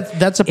 Well, but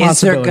that's a Is there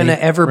possibility, going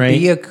to ever right?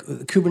 be a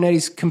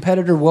Kubernetes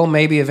competitor? Well,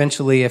 maybe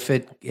eventually if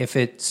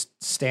it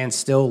stands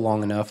still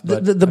long enough.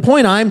 But The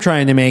point I'm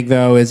trying to make,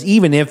 though, is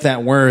even if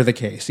that were the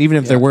case, even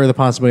if there were the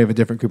possibility of a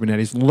different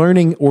Kubernetes,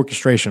 learning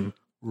orchestration,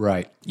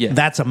 right. Yeah.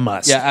 that's a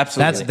must. Yeah,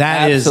 absolutely.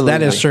 That is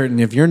Absolutely. certain.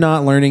 If you're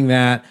not learning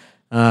that,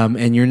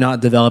 and you're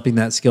not developing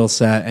that skill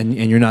set, and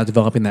you're not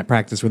developing that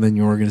practice within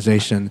your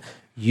organization,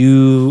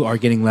 you are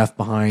getting left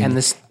behind. And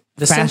the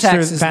syntax faster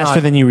is faster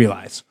not, than you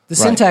realize. The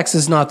syntax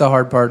is not the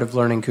hard part of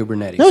learning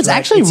Kubernetes. No, it's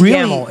actually really-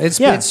 YAML. It's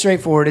yeah.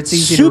 straightforward. It's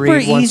easy Super to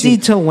read. Once easy you-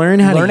 to learn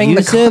how to learning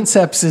use the it.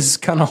 concepts is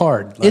kind of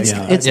hard. Like, It's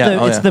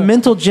Yeah. the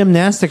mental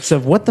gymnastics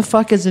of what the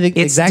fuck is it it's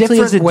exactly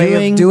different is it way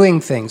doing? of doing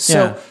things.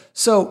 Yeah.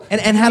 So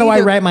and how do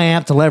I write my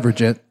app to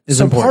leverage it is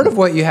So important. part of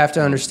what you have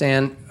to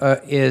understand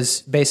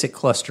is basic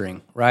clustering,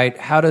 right?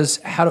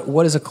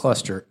 What is a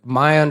cluster?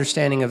 My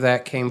understanding of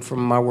that came from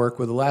my work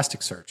with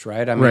Elasticsearch,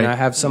 right? I mean, Right. I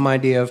have some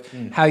idea of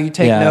how you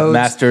take Yeah, nodes,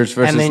 masters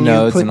versus and then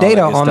nodes you put and all that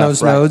data good on stuff,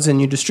 those right. nodes, and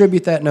you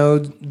distribute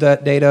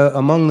that data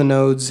among the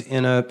nodes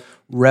in a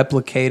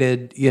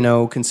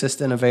replicated,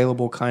 consistent,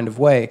 available kind of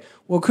way.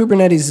 Well,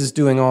 Kubernetes is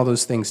doing all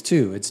those things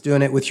too. It's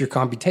doing it with your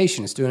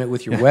computation. It's doing it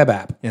with your web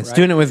app. It's right?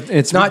 doing it with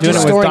not doing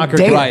just it with storing Docker.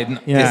 data.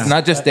 Right. Yeah. It's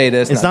not just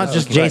data. It's not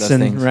just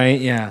JSON, right?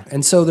 Yeah.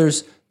 And so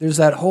there's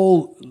that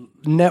whole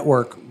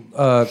network,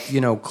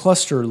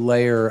 cluster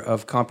layer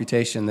of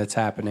computation that's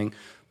happening.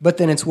 But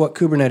then it's what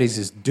Kubernetes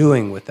is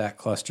doing with that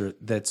cluster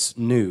that's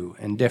new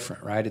and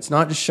different, right? It's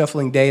not just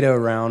shuffling data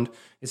around.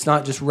 It's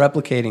not just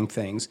replicating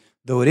things,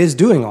 though it is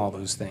doing all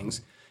those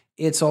things.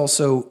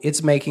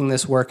 It's making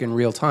this work in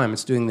real time.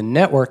 It's doing the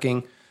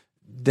networking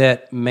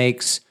that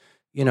makes,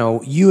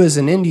 you as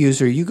an end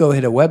user, you go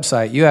hit a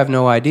website, you have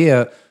no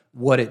idea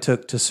what it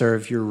took to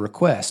serve your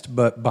request.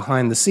 But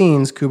behind the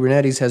scenes,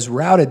 Kubernetes has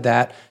routed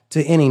that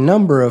to any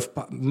number of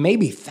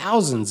maybe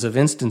thousands of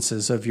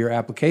instances of your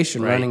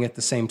application running at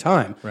the same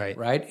time.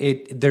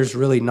 Right. There's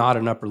really not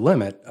an upper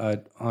limit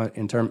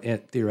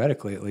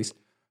theoretically at least.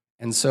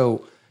 And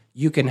so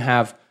you can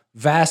have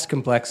vast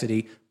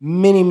complexity,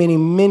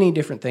 many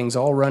different things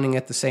all running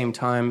at the same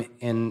time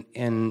in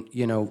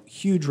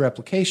huge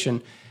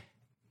replication.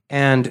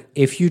 And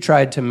if you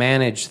tried to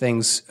manage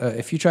things,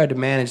 if you tried to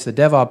manage the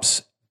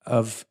DevOps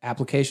of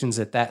applications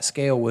at that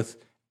scale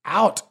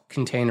without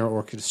container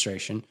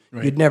orchestration,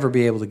 you'd never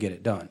be able to get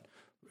it done.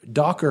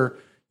 Docker,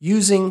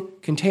 using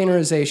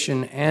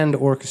containerization and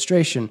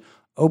orchestration,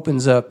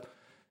 opens up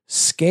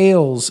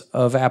scales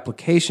of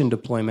application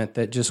deployment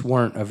that just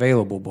weren't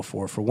available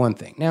before, for one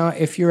thing. Now,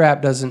 if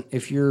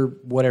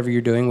whatever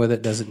you're doing with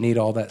it doesn't need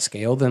all that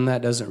scale, then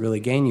that doesn't really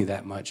gain you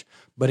that much,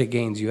 but it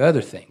gains you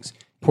other things.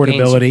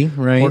 Portability,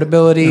 right?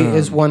 Portability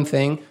is one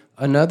thing.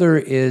 Another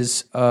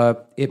is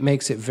it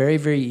makes it very,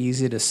 very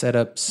easy to set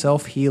up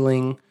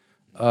self-healing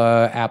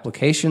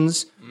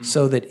applications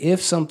so that if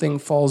something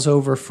falls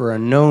over for a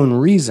known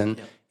reason,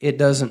 it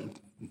doesn't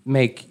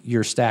make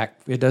your stack.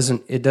 It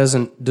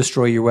doesn't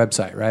destroy your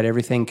website, right?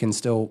 Everything can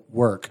still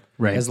work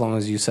as long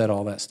as you set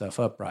all that stuff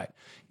up right.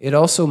 It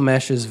also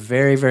meshes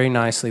very, very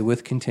nicely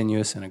with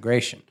continuous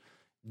integration.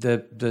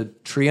 The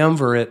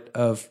triumvirate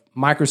of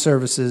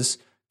microservices,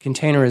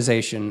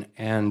 containerization,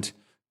 and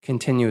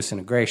continuous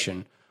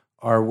integration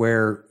are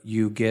where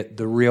you get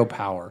the real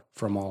power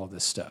from all of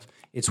this stuff.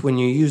 It's when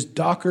you use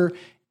Docker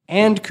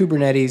and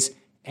Kubernetes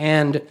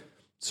and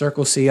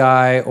Circle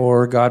CI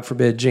or, God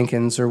forbid,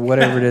 Jenkins or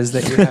whatever it is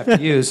that you have to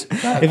use.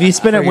 If you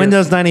spin up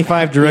Windows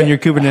 95 to run your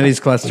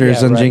Kubernetes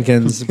clusters on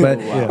Jenkins, but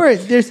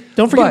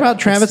don't forget about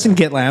Travis and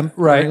GitLab.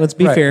 Right, let's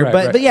be fair.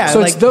 But yeah,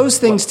 so it's those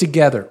things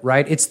together,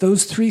 right? It's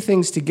those three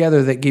things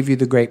together that give you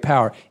the great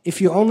power.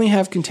 If you only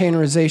have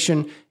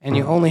containerization and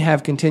you only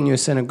have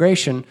continuous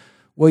integration,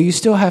 well, you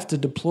still have to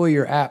deploy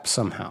your app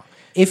somehow.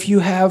 If you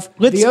have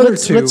the other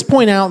two... Let's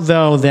point out,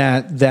 though,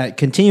 that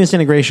continuous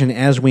integration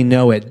as we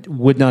know it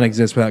would not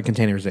exist without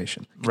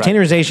containerization. Right.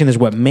 Containerization is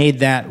what made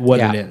that what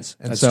it is.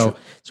 And so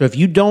if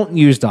you don't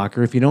use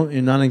Docker, if you're not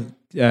in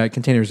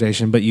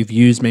containerization, but you've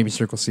used maybe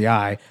Circle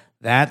CI,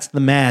 that's the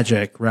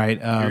magic, right?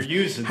 Of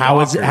you're using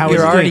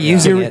you're already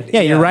using it.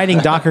 Yeah, you're writing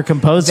Docker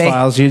compose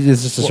files. It's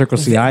just a Circle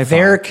CI file.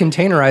 They're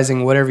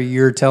containerizing whatever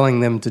you're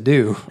telling them to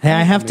do. Hey,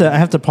 I have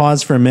to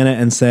pause for a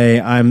minute and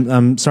say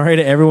I'm sorry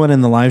to everyone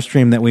in the live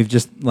stream that we've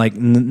just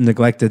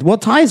neglected. Well,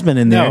 Ty's been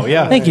in there. No,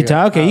 yeah. Thank you,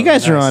 Ty. Okay, you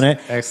guys are on it.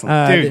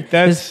 Excellent, dude.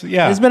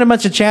 There's been a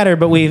bunch of chatter,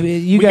 but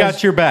we guys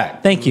got your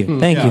back. Thank you.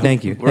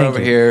 We're over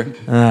here.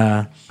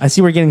 I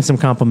see we're getting some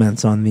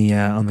compliments on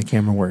the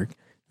camera work.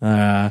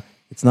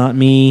 It's not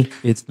me;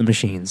 it's the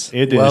machines.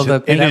 It is. Well,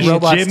 that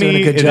robot's doing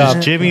a good job. It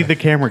is Jimmy, the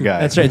camera guy.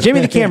 That's right,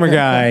 Jimmy, the camera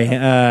guy.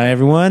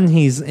 Everyone,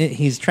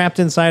 he's trapped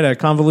inside a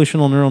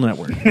convolutional neural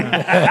network.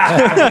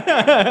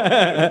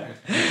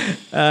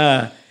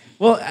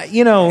 Well,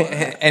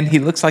 and he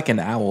looks like an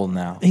owl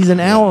now. He's an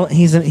owl.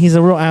 He's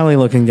a real owly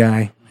looking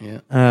guy.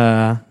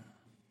 Yeah.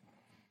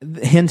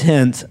 Hint,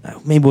 hint.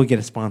 Maybe we'll get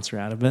a sponsor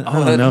out of it.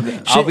 I don't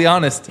know. I'll be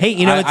honest. Hey,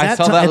 it's I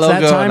saw that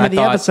logo time and of the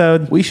I thought,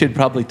 episode. We should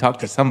probably talk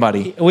to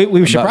somebody.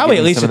 We should about probably at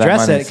getting least some of that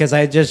address it monies. because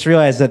I just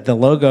realized that the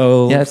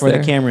logo for the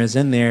there. camera is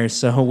in there.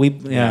 So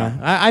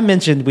I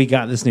mentioned we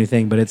got this new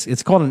thing, but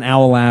it's called an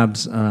Owl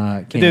Labs.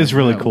 It is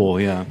really cool.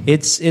 Yeah,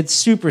 it's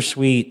super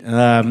sweet.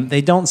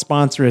 They don't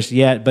sponsor us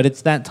yet, but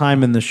it's that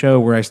time in the show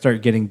where I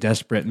start getting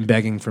desperate and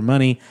begging for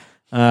money.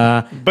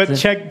 But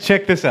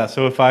check this out.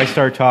 So if I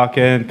start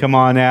talking, come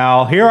on,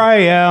 Al, here I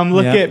am.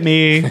 Look at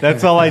me.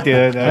 That's all I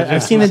did.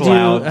 I've seen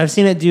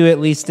it do at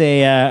least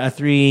a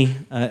three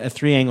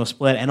angle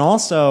split, and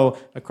also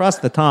across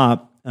the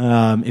top.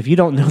 If you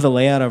don't know the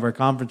layout of our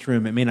conference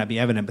room, it may not be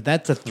evident, but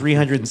that's a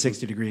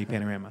 360 degree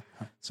panorama.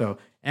 So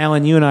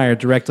Alan, you and I are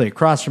directly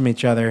across from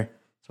each other.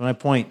 So when I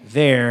point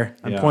there,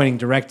 I'm pointing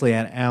directly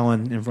at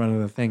Alan in front of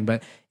the thing.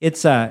 But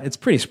it's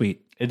pretty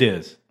sweet. It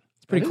is.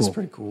 Pretty cool. It's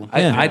pretty cool.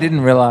 I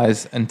didn't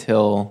realize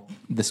until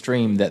the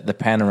stream that the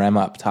panorama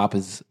up top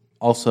is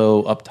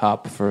also up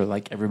top for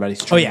like everybody's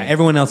streaming. Oh yeah,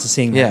 everyone else is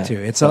seeing that too.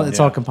 It's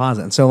all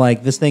composite. And so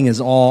like this thing is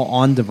all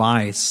on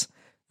device.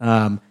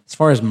 As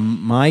far as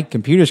my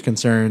computer's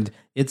concerned,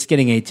 it's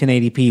getting a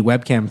 1080p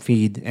webcam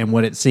feed, and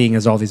what it's seeing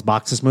is all these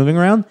boxes moving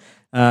around.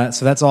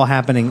 So that's all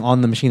happening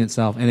on the machine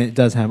itself, and it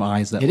does have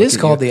eyes that It look is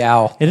at called you. the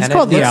owl. It is and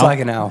called the looks owl. like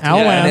an owl. Owl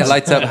Yeah, and Labs. it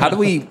lights up. How do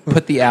we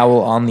put the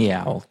owl on the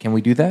owl? Can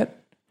we do that?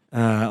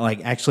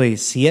 Like actually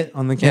see it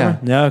on the camera?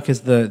 Yeah. No,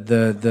 because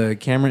the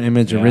camera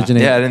image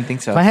originated. Yeah, I didn't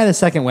think so. If I had a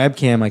second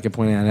webcam, I could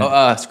point it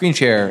at it. Screen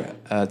share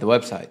the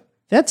website.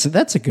 That's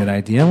a good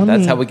idea.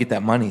 That's how we get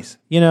that monies.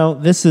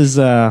 This is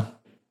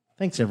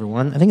thanks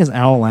everyone. I think it's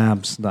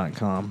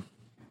owllabs.com.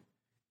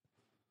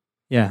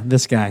 Yeah,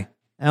 this guy.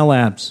 Owl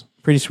Labs.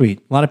 Pretty sweet.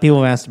 A lot of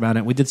people have asked about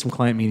it. We did some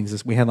client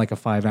meetings. We had like a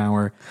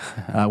 5-hour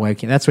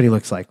webcam. That's what he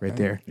looks like right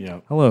there. Yeah.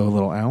 Hello,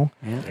 little owl.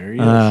 There he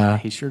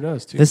is. He sure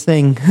does, too. This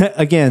thing,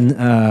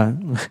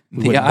 again,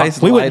 we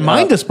wouldn't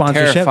mind a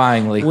sponsorship.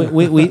 Terrifyingly.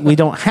 We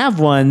don't have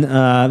one.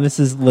 This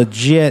is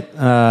legit.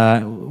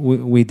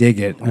 We dig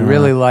it. I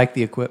really like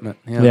the equipment.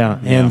 Yeah.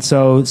 And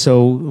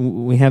so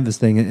we have this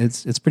thing.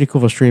 It's pretty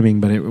cool for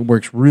streaming, but it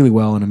works really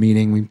well in a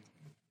meeting. We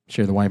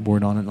share the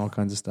whiteboard on it and all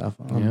kinds of stuff.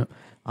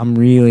 I'm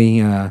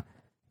really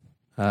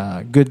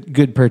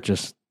good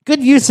purchase.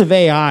 Good use of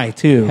AI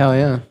too. Hell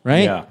yeah.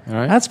 Right? Yeah. All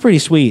right. That's pretty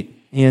sweet.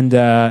 And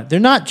they're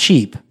not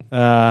cheap.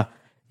 It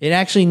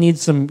actually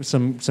needs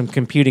some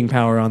computing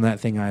power on that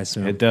thing, I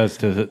assume. It does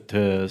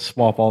to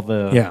swap all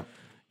the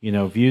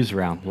views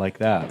around like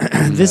that.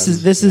 This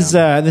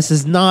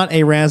is not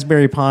a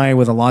Raspberry Pi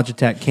with a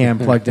Logitech cam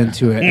plugged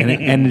into it,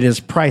 and it is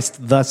priced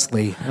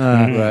thusly.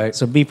 Right.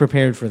 So be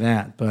prepared for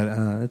that.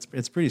 But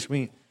it's pretty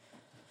sweet.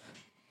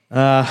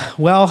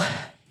 Well,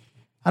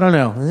 I don't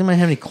know. Does anybody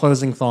have any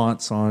closing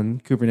thoughts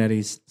on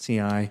Kubernetes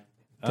CI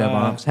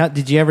DevOps?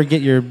 Did you ever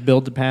get your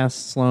build to pass,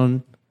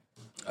 Sloan?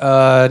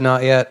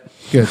 Not yet.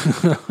 Good.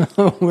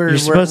 You're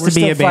supposed to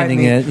be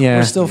abandoning it. Yeah.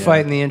 We're still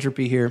fighting the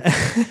entropy here.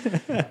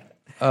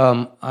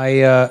 I've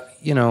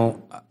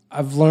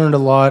learned a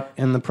lot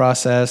in the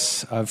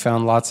process. I've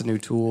found lots of new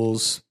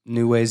tools,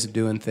 new ways of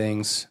doing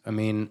things. I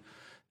mean,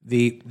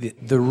 the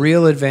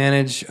real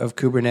advantage of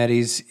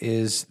Kubernetes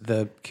is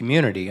the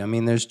community. I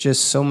mean, there's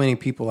just so many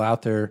people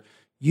out there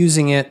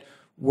using it,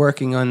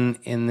 working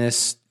in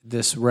this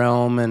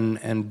realm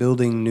and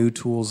building new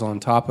tools on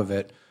top of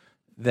it,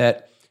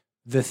 that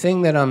the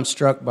thing that I'm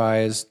struck by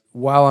is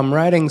while I'm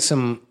writing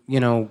some,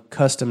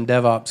 custom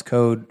DevOps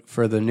code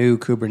for the new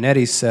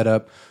Kubernetes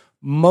setup,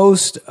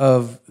 most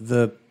of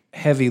the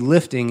heavy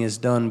lifting is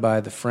done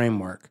by the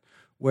framework.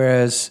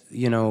 Whereas,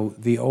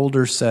 the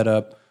older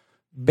setup,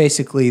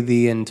 basically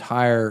the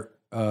entire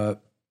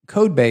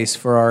code base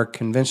for our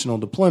conventional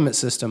deployment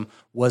system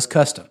was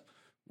custom.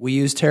 We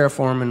used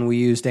Terraform and we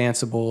used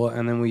Ansible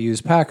and then we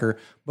used Packer,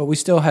 but we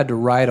still had to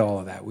write all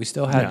of that. We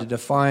still had to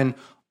define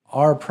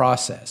our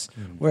process.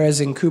 Whereas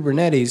in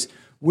Kubernetes,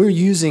 we're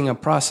using a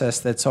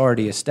process that's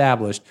already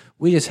established.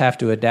 We just have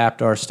to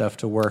adapt our stuff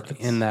to work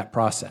in that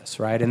process,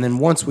 right? And then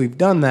once we've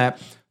done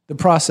that, the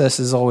process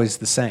is always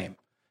the same.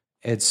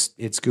 It's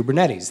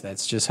Kubernetes.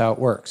 That's just how it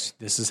works.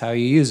 This is how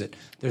you use it.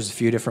 There's a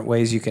few different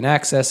ways you can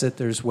access it.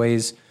 There's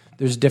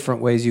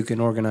different ways you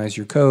can organize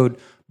your code.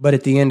 But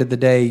at the end of the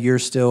day, you're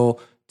still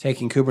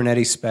taking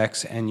Kubernetes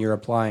specs and you're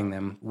applying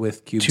them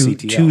with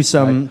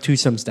kubectl to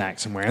some stack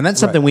somewhere. And that's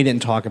something we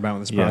didn't talk about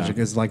in this project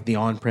is like the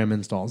on-prem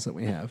installs that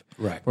we have.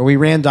 Right. Where we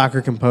ran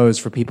Docker Compose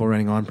for people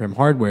running on-prem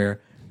hardware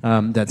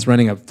that's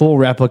running a full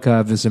replica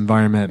of this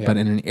environment, but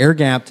in an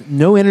air-gapped,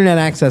 no internet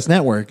access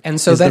network.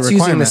 And so that's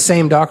using the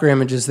same Docker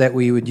images that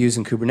we would use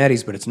in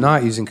Kubernetes, but it's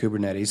not using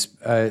Kubernetes.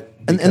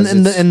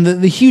 And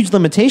the huge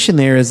limitation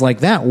there is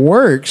like that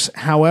works.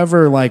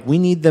 However, like we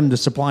need them to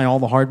supply all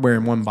the hardware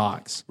in one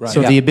box. Right.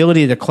 So the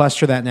ability to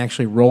cluster that and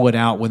actually roll it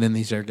out within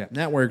these air-gapped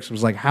networks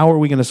was like, how are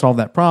we going to solve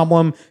that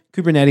problem?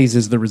 Kubernetes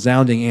is the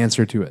resounding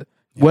answer to it.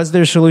 Yeah. Was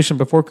there a solution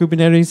before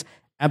Kubernetes?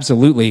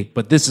 Absolutely,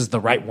 but this is the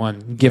right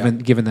one,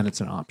 given that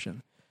it's an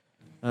option.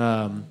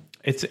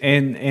 It's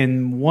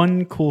and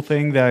one cool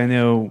thing that I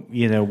know,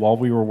 while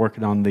we were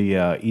working on the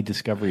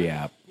eDiscovery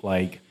app,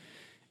 like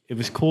it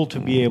was cool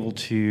to be able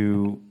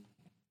to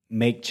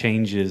make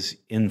changes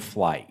in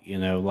flight.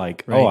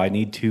 I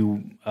need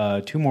two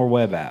more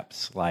web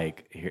apps,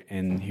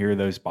 here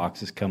those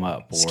boxes come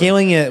up. Or,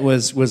 scaling it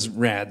was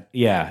rad.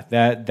 Yeah,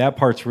 that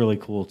part's really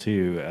cool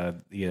too.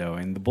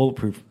 And the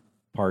bulletproof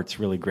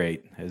part's really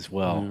great as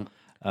well. Mm-hmm.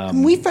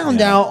 And we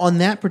found out on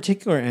that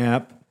particular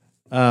app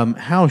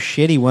how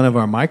shitty one of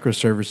our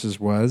microservices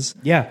was.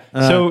 Yeah.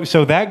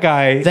 So that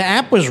guy... The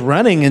app was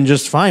running and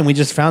just fine. We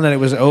just found that it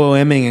was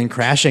OOMing and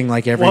crashing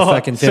like every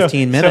fucking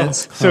 15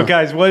 minutes. So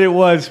guys, what it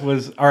was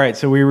all right,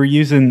 so we were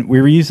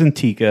using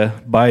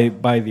Tika by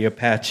the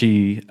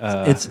Apache...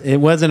 It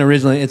wasn't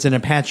originally... It's an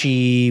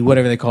Apache,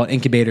 whatever they call it,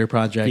 incubator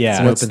project. Yeah. It's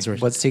an open source.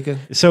 What's Tika?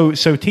 So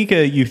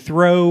Tika, you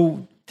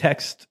throw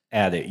text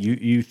at it.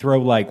 You throw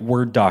like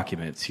Word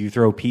documents. You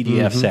throw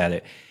PDFs at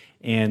it.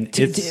 And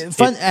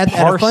at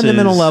a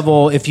fundamental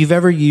level, if you've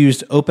ever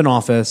used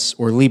OpenOffice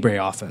or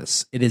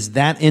LibreOffice, it is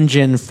that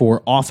engine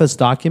for Office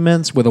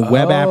documents with a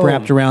web app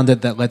wrapped around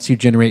it that lets you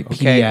generate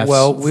PDFs.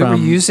 Well, we were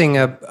using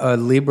a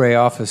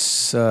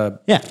LibreOffice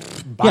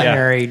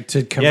binary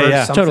to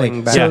convert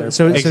something back.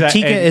 So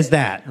Tika is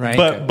that, right?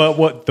 But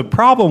what the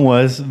problem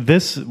was,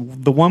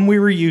 the one we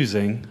were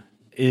using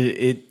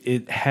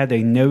it had a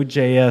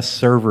Node.js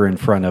server in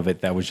front of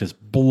it that was just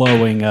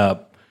blowing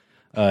up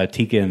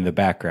Tika in the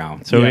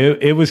background. So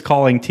it was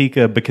calling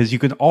Tika, because you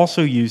could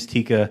also use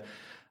Tika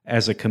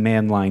as a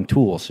command line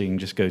tool. So you can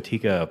just go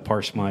Tika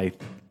parse my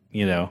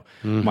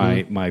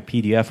my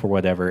PDF or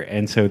whatever.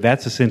 And so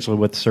that's essentially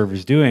what the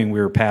server's doing. We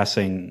were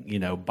passing,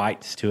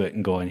 bytes to it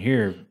and going,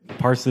 here,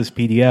 parse this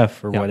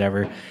PDF or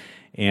whatever.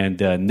 And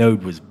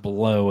Node was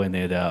blowing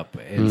it up.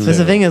 And So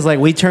the thing is, like,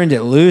 we turned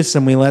it loose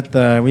and we let the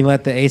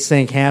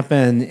async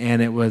happen,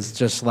 and it was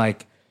just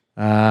like,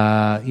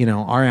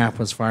 our app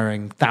was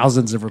firing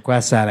thousands of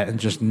requests at it and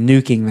just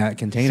nuking that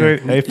container.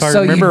 So if I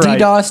So remember you right,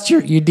 DDoSed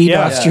your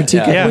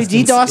ticket. Yeah. We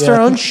DDoSed our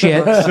own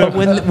shit. But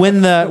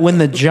when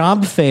the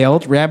job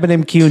failed,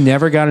 RabbitMQ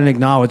never got an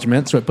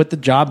acknowledgement, so it put the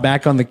job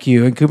back on the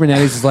queue. And Kubernetes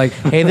is like,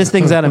 "Hey, this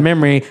thing's out of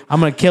memory.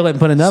 I'm going to kill it and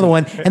put another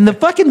one." And the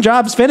fucking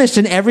job's finished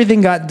and everything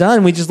got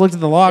done. We just looked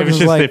at the log it and was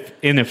was just like,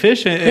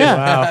 inefficient.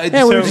 "Yeah,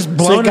 yeah, we were just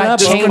blowing it up."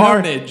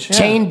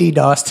 chain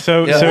DDoSed.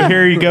 So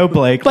here you go,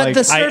 Blake. But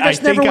the service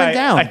never went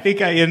down. I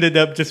think I ended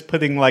up just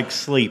putting like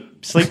sleep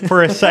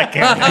for a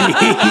second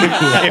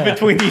in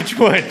between each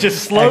one.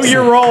 Just slow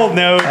your roll,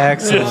 Node.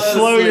 Excellent. Just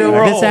slow your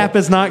roll. This app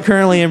is not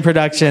currently in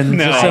production.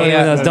 No. Just so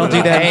anyone knows. Don't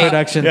do that in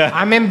production. Yeah.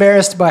 I'm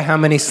embarrassed by how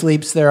many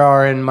sleeps there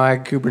are in my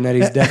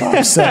Kubernetes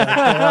DevOps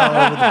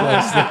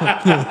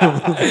setup. They're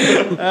all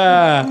over the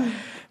place.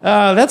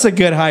 That's a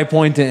good high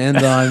point to end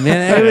on,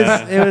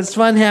 man. It was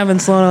fun having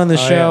Sloan on the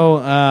show.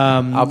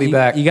 I'll be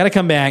back. You got to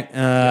come back,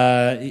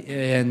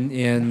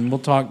 and we'll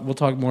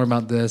talk more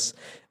about this.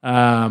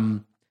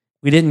 I'm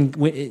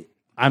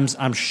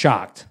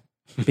shocked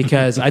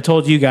because I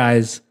told you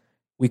guys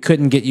we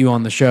couldn't get you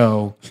on the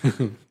show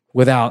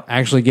without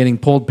actually getting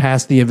pulled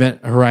past the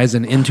event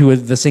horizon into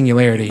the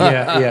singularity.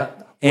 Yeah.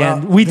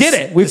 And we did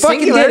it. We fucking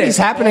did it. Is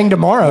happening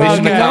tomorrow.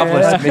 Mission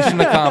accomplished. Mission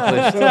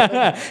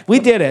accomplished. We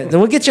did it.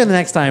 We'll get you the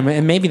next time,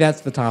 and maybe that's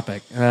the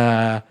topic.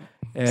 And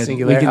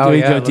Singularity.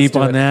 we can go deep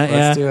on that.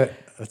 Let's do it.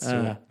 Let's do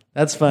it.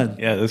 That's fun.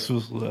 Yeah, this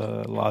was a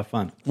lot of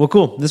fun. Well,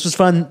 cool. This was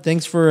fun.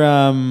 Thanks for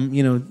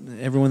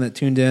everyone that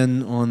tuned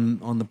in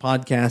on the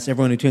podcast,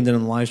 everyone who tuned in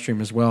on the live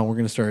stream as well. We're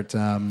going to start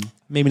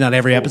maybe not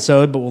every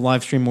episode, but we'll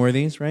live stream more of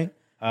these, right?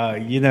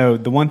 The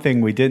one thing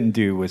we didn't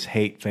do was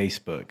hate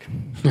Facebook.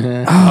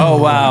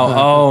 Oh wow!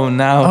 Oh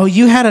no! Oh,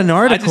 you had an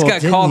article. I just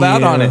got didn't called out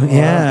you? on it.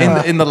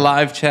 Yeah. in the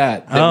live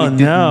chat. That Oh, we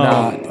did no.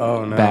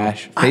 not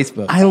bash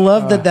Facebook. I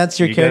love that. That's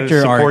your You gotta character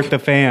support arc. the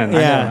fans.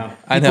 Yeah.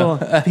 I know.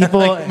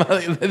 People.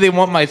 They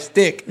want my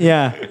stick.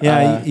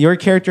 Yeah. Your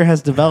character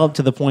has developed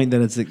to the point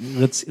that it's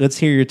let's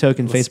hear your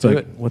token Facebook. do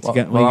it. What's Well,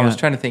 you got? well, What I you was got?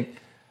 trying to think.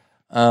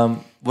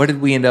 Where did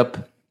we end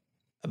up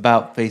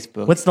about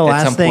Facebook? What's the at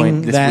last some thing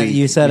point this that week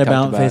you said we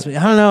talked about Facebook?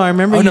 I don't know. I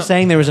remember you no.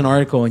 saying there was an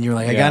article, and you were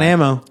like, "I got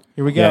ammo.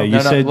 Here we go." Yeah, you No,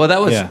 said- well, that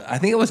was. yeah. I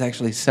think it was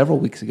actually several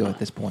weeks ago at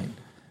this point.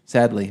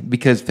 Sadly,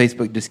 because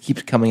Facebook just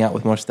keeps coming out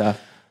with more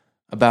stuff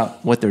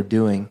about what they're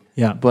doing.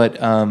 Yeah. but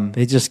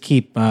They just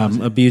keep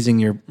abusing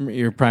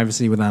your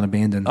privacy without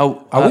abandon.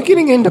 Are we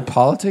getting into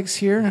politics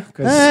here?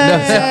 'Cause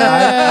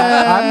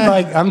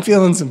I'm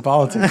feeling some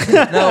politics.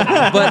 no,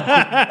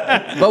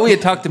 but we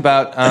had talked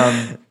about.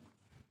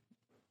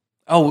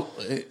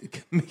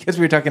 Because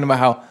we were talking about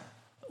how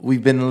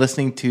we've been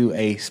listening to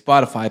a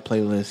Spotify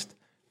playlist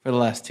for the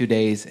last 2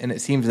 days, and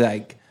it seems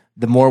like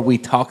the more we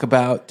talk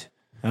about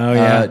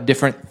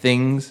different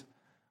things,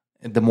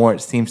 the more it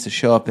seems to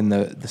show up in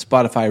the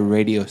Spotify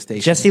radio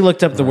station. Jesse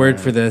looked up the word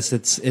for this.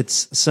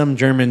 It's some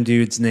German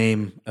dude's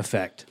name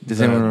effect.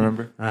 Does anyone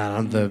remember?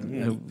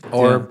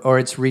 Or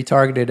it's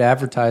retargeted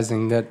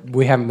advertising that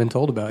we haven't been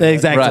told about yet.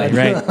 Exactly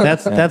right.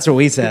 That's what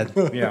we said.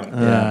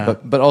 Yeah.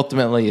 But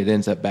ultimately, it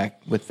ends up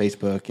back with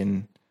Facebook,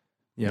 and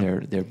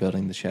they're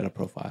building the shadow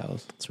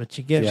profiles. That's what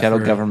you get. Shadow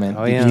for- government.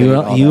 Oh, yeah. deep state,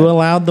 all You that.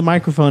 allowed the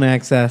microphone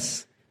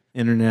access.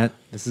 Internet.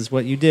 This is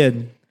what you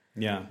did.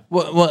 Yeah.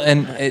 Well,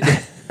 and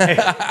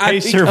Hey,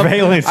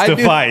 surveillance I do-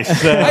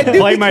 device. I do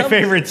Play my become-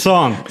 favorite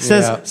song.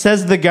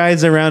 Says the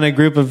guys around a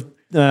group of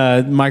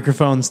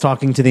microphones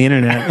talking to the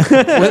internet.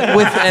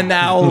 with an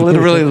owl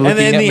literally looking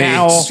then at the me.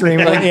 owl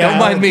Like, don't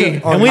mind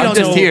me. And we I'm don't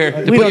just know, here to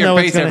we put don't your know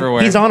what's face gonna-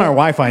 everywhere. He's on our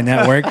Wi-Fi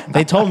network.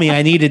 They told me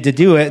I needed to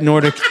do it in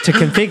order to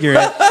configure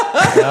it.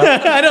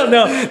 I don't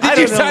know. Did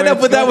you sign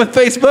up with that with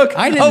Facebook?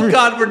 I didn't Oh re-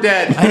 God, we're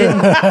dead.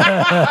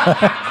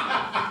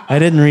 I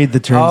didn't read the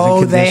terms and Oh,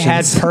 conditions. they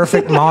had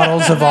perfect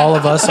models of all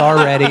of us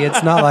already.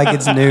 It's not like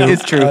it's new.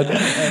 It's true.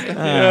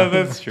 Yeah,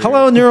 that's true.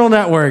 Hello, neural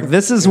network.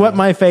 This is what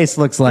my face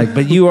looks like,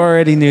 but you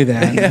already knew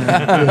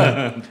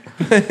that.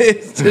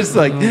 It's just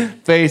like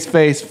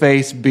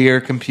face,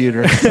 beer,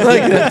 computer.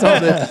 Like that's all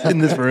that's in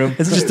this room.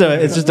 It's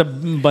just a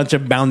bunch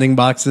of bounding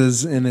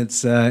boxes in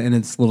its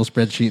little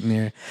spreadsheet in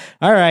there.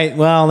 All right,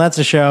 well, that's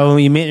a show.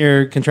 You meet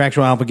your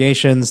contractual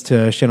obligations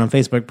to shit on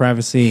Facebook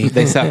privacy.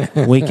 They suck.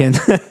 We can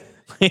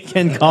we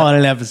can call it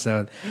an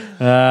episode.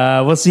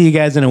 We'll see you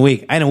guys in a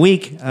week. We're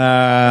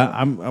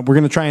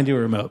going to try and do a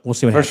remote. We'll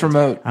see what First happens.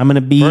 remote. I'm going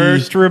to be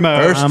First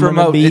remote. First I'm gonna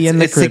remote. be in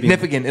the It's Caribbean.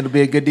 significant. It'll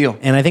be a good deal.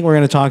 And I think we're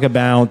going to talk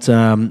about.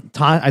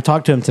 I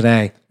talked to him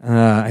today.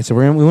 I said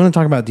we want to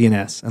talk about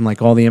DNS and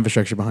like all the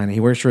infrastructure behind it. He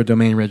works for a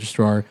domain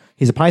registrar.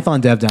 He's a Python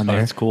dev down there.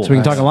 That's cool. So we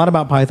can talk a lot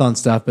about Python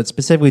stuff, but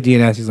specifically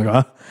DNS. He's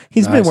like,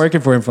 he's been working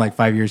for him for like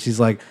 5 years. He's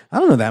like, I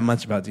don't know that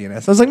much about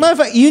DNS. I was like, matter of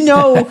fact, you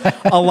know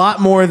a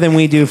lot more than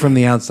we do from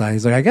the outside.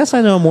 He's like, I guess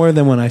I know more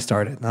than when I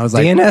started. And I was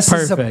like, DNS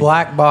perfect. is a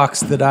black box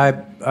that I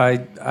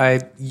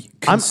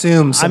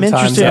consume sometimes.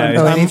 interested- I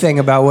don't know anything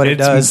about what it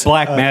It's does.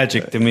 black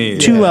magic to me.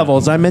 Two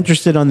levels. I'm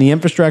interested on the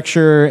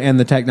infrastructure and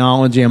the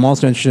technology. I'm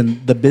also interested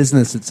in the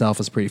business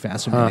itself. Is pretty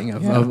fascinating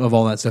of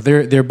all that stuff.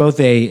 They're both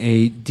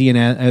a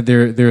DNS.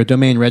 They're a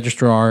domain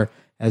registrar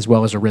as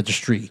well as a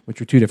registry, which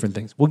are two different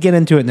things. We'll get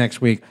into it next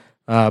week.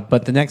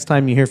 But the next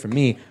time you hear from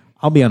me,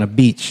 I'll be on a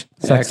beach.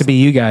 Sucks to be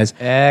you guys.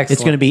 Excellent.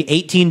 It's going to be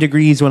 18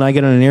 degrees when I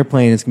get on an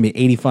airplane. It's going to be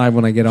 85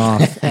 when I get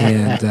off.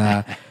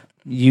 And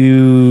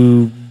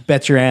you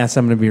bet your ass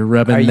I'm going to be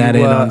rubbing that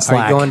in on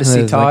Slack. Are you going to see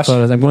There's, like, Tosh?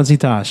 photos. I'm going to see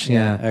Tosh.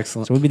 Yeah,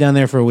 excellent. So we'll be down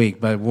there for a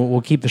week, but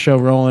we'll keep the show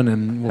rolling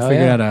and we'll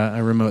figure out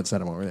a remote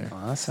setup over there.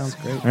 That sounds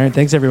great. All right,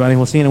 thanks everybody.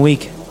 We'll see you in a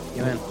week.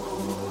 Yeah, man.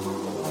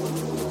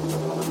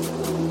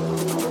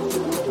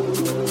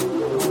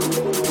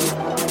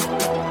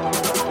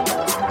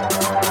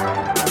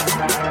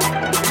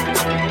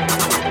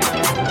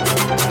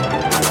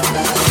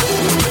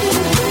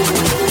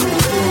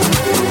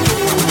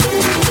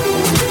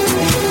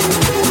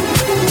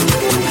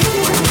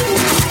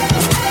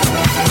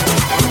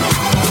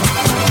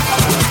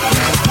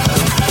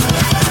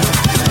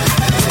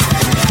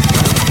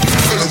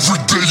 Every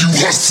day you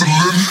hustling.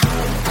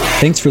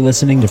 Thanks for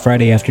listening to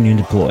Friday Afternoon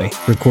Deploy,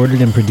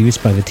 recorded and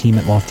produced by the team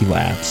at Lofty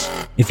Labs.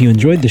 If you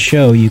enjoyed the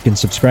show, you can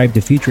subscribe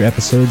to future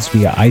episodes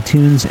via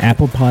iTunes,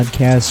 Apple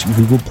Podcasts,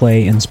 Google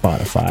Play, and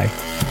Spotify.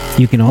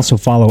 You can also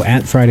follow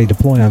at Friday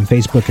Deploy on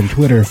Facebook and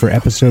Twitter for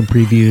episode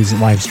previews,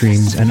 live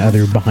streams, and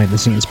other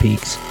behind-the-scenes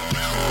peeks.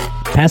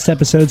 Past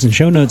episodes and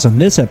show notes on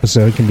this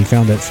episode can be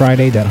found at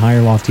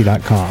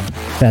friday.hirelofty.com.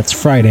 That's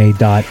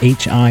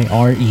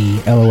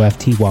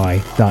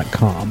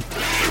friday.hirelofty.com.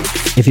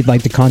 If you'd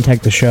like to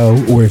contact the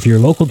show, or if you're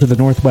local to the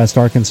Northwest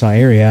Arkansas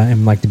area and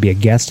would like to be a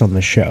guest on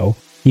the show,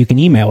 you can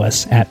email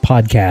us at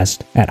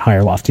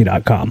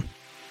podcast@hirelofty.com.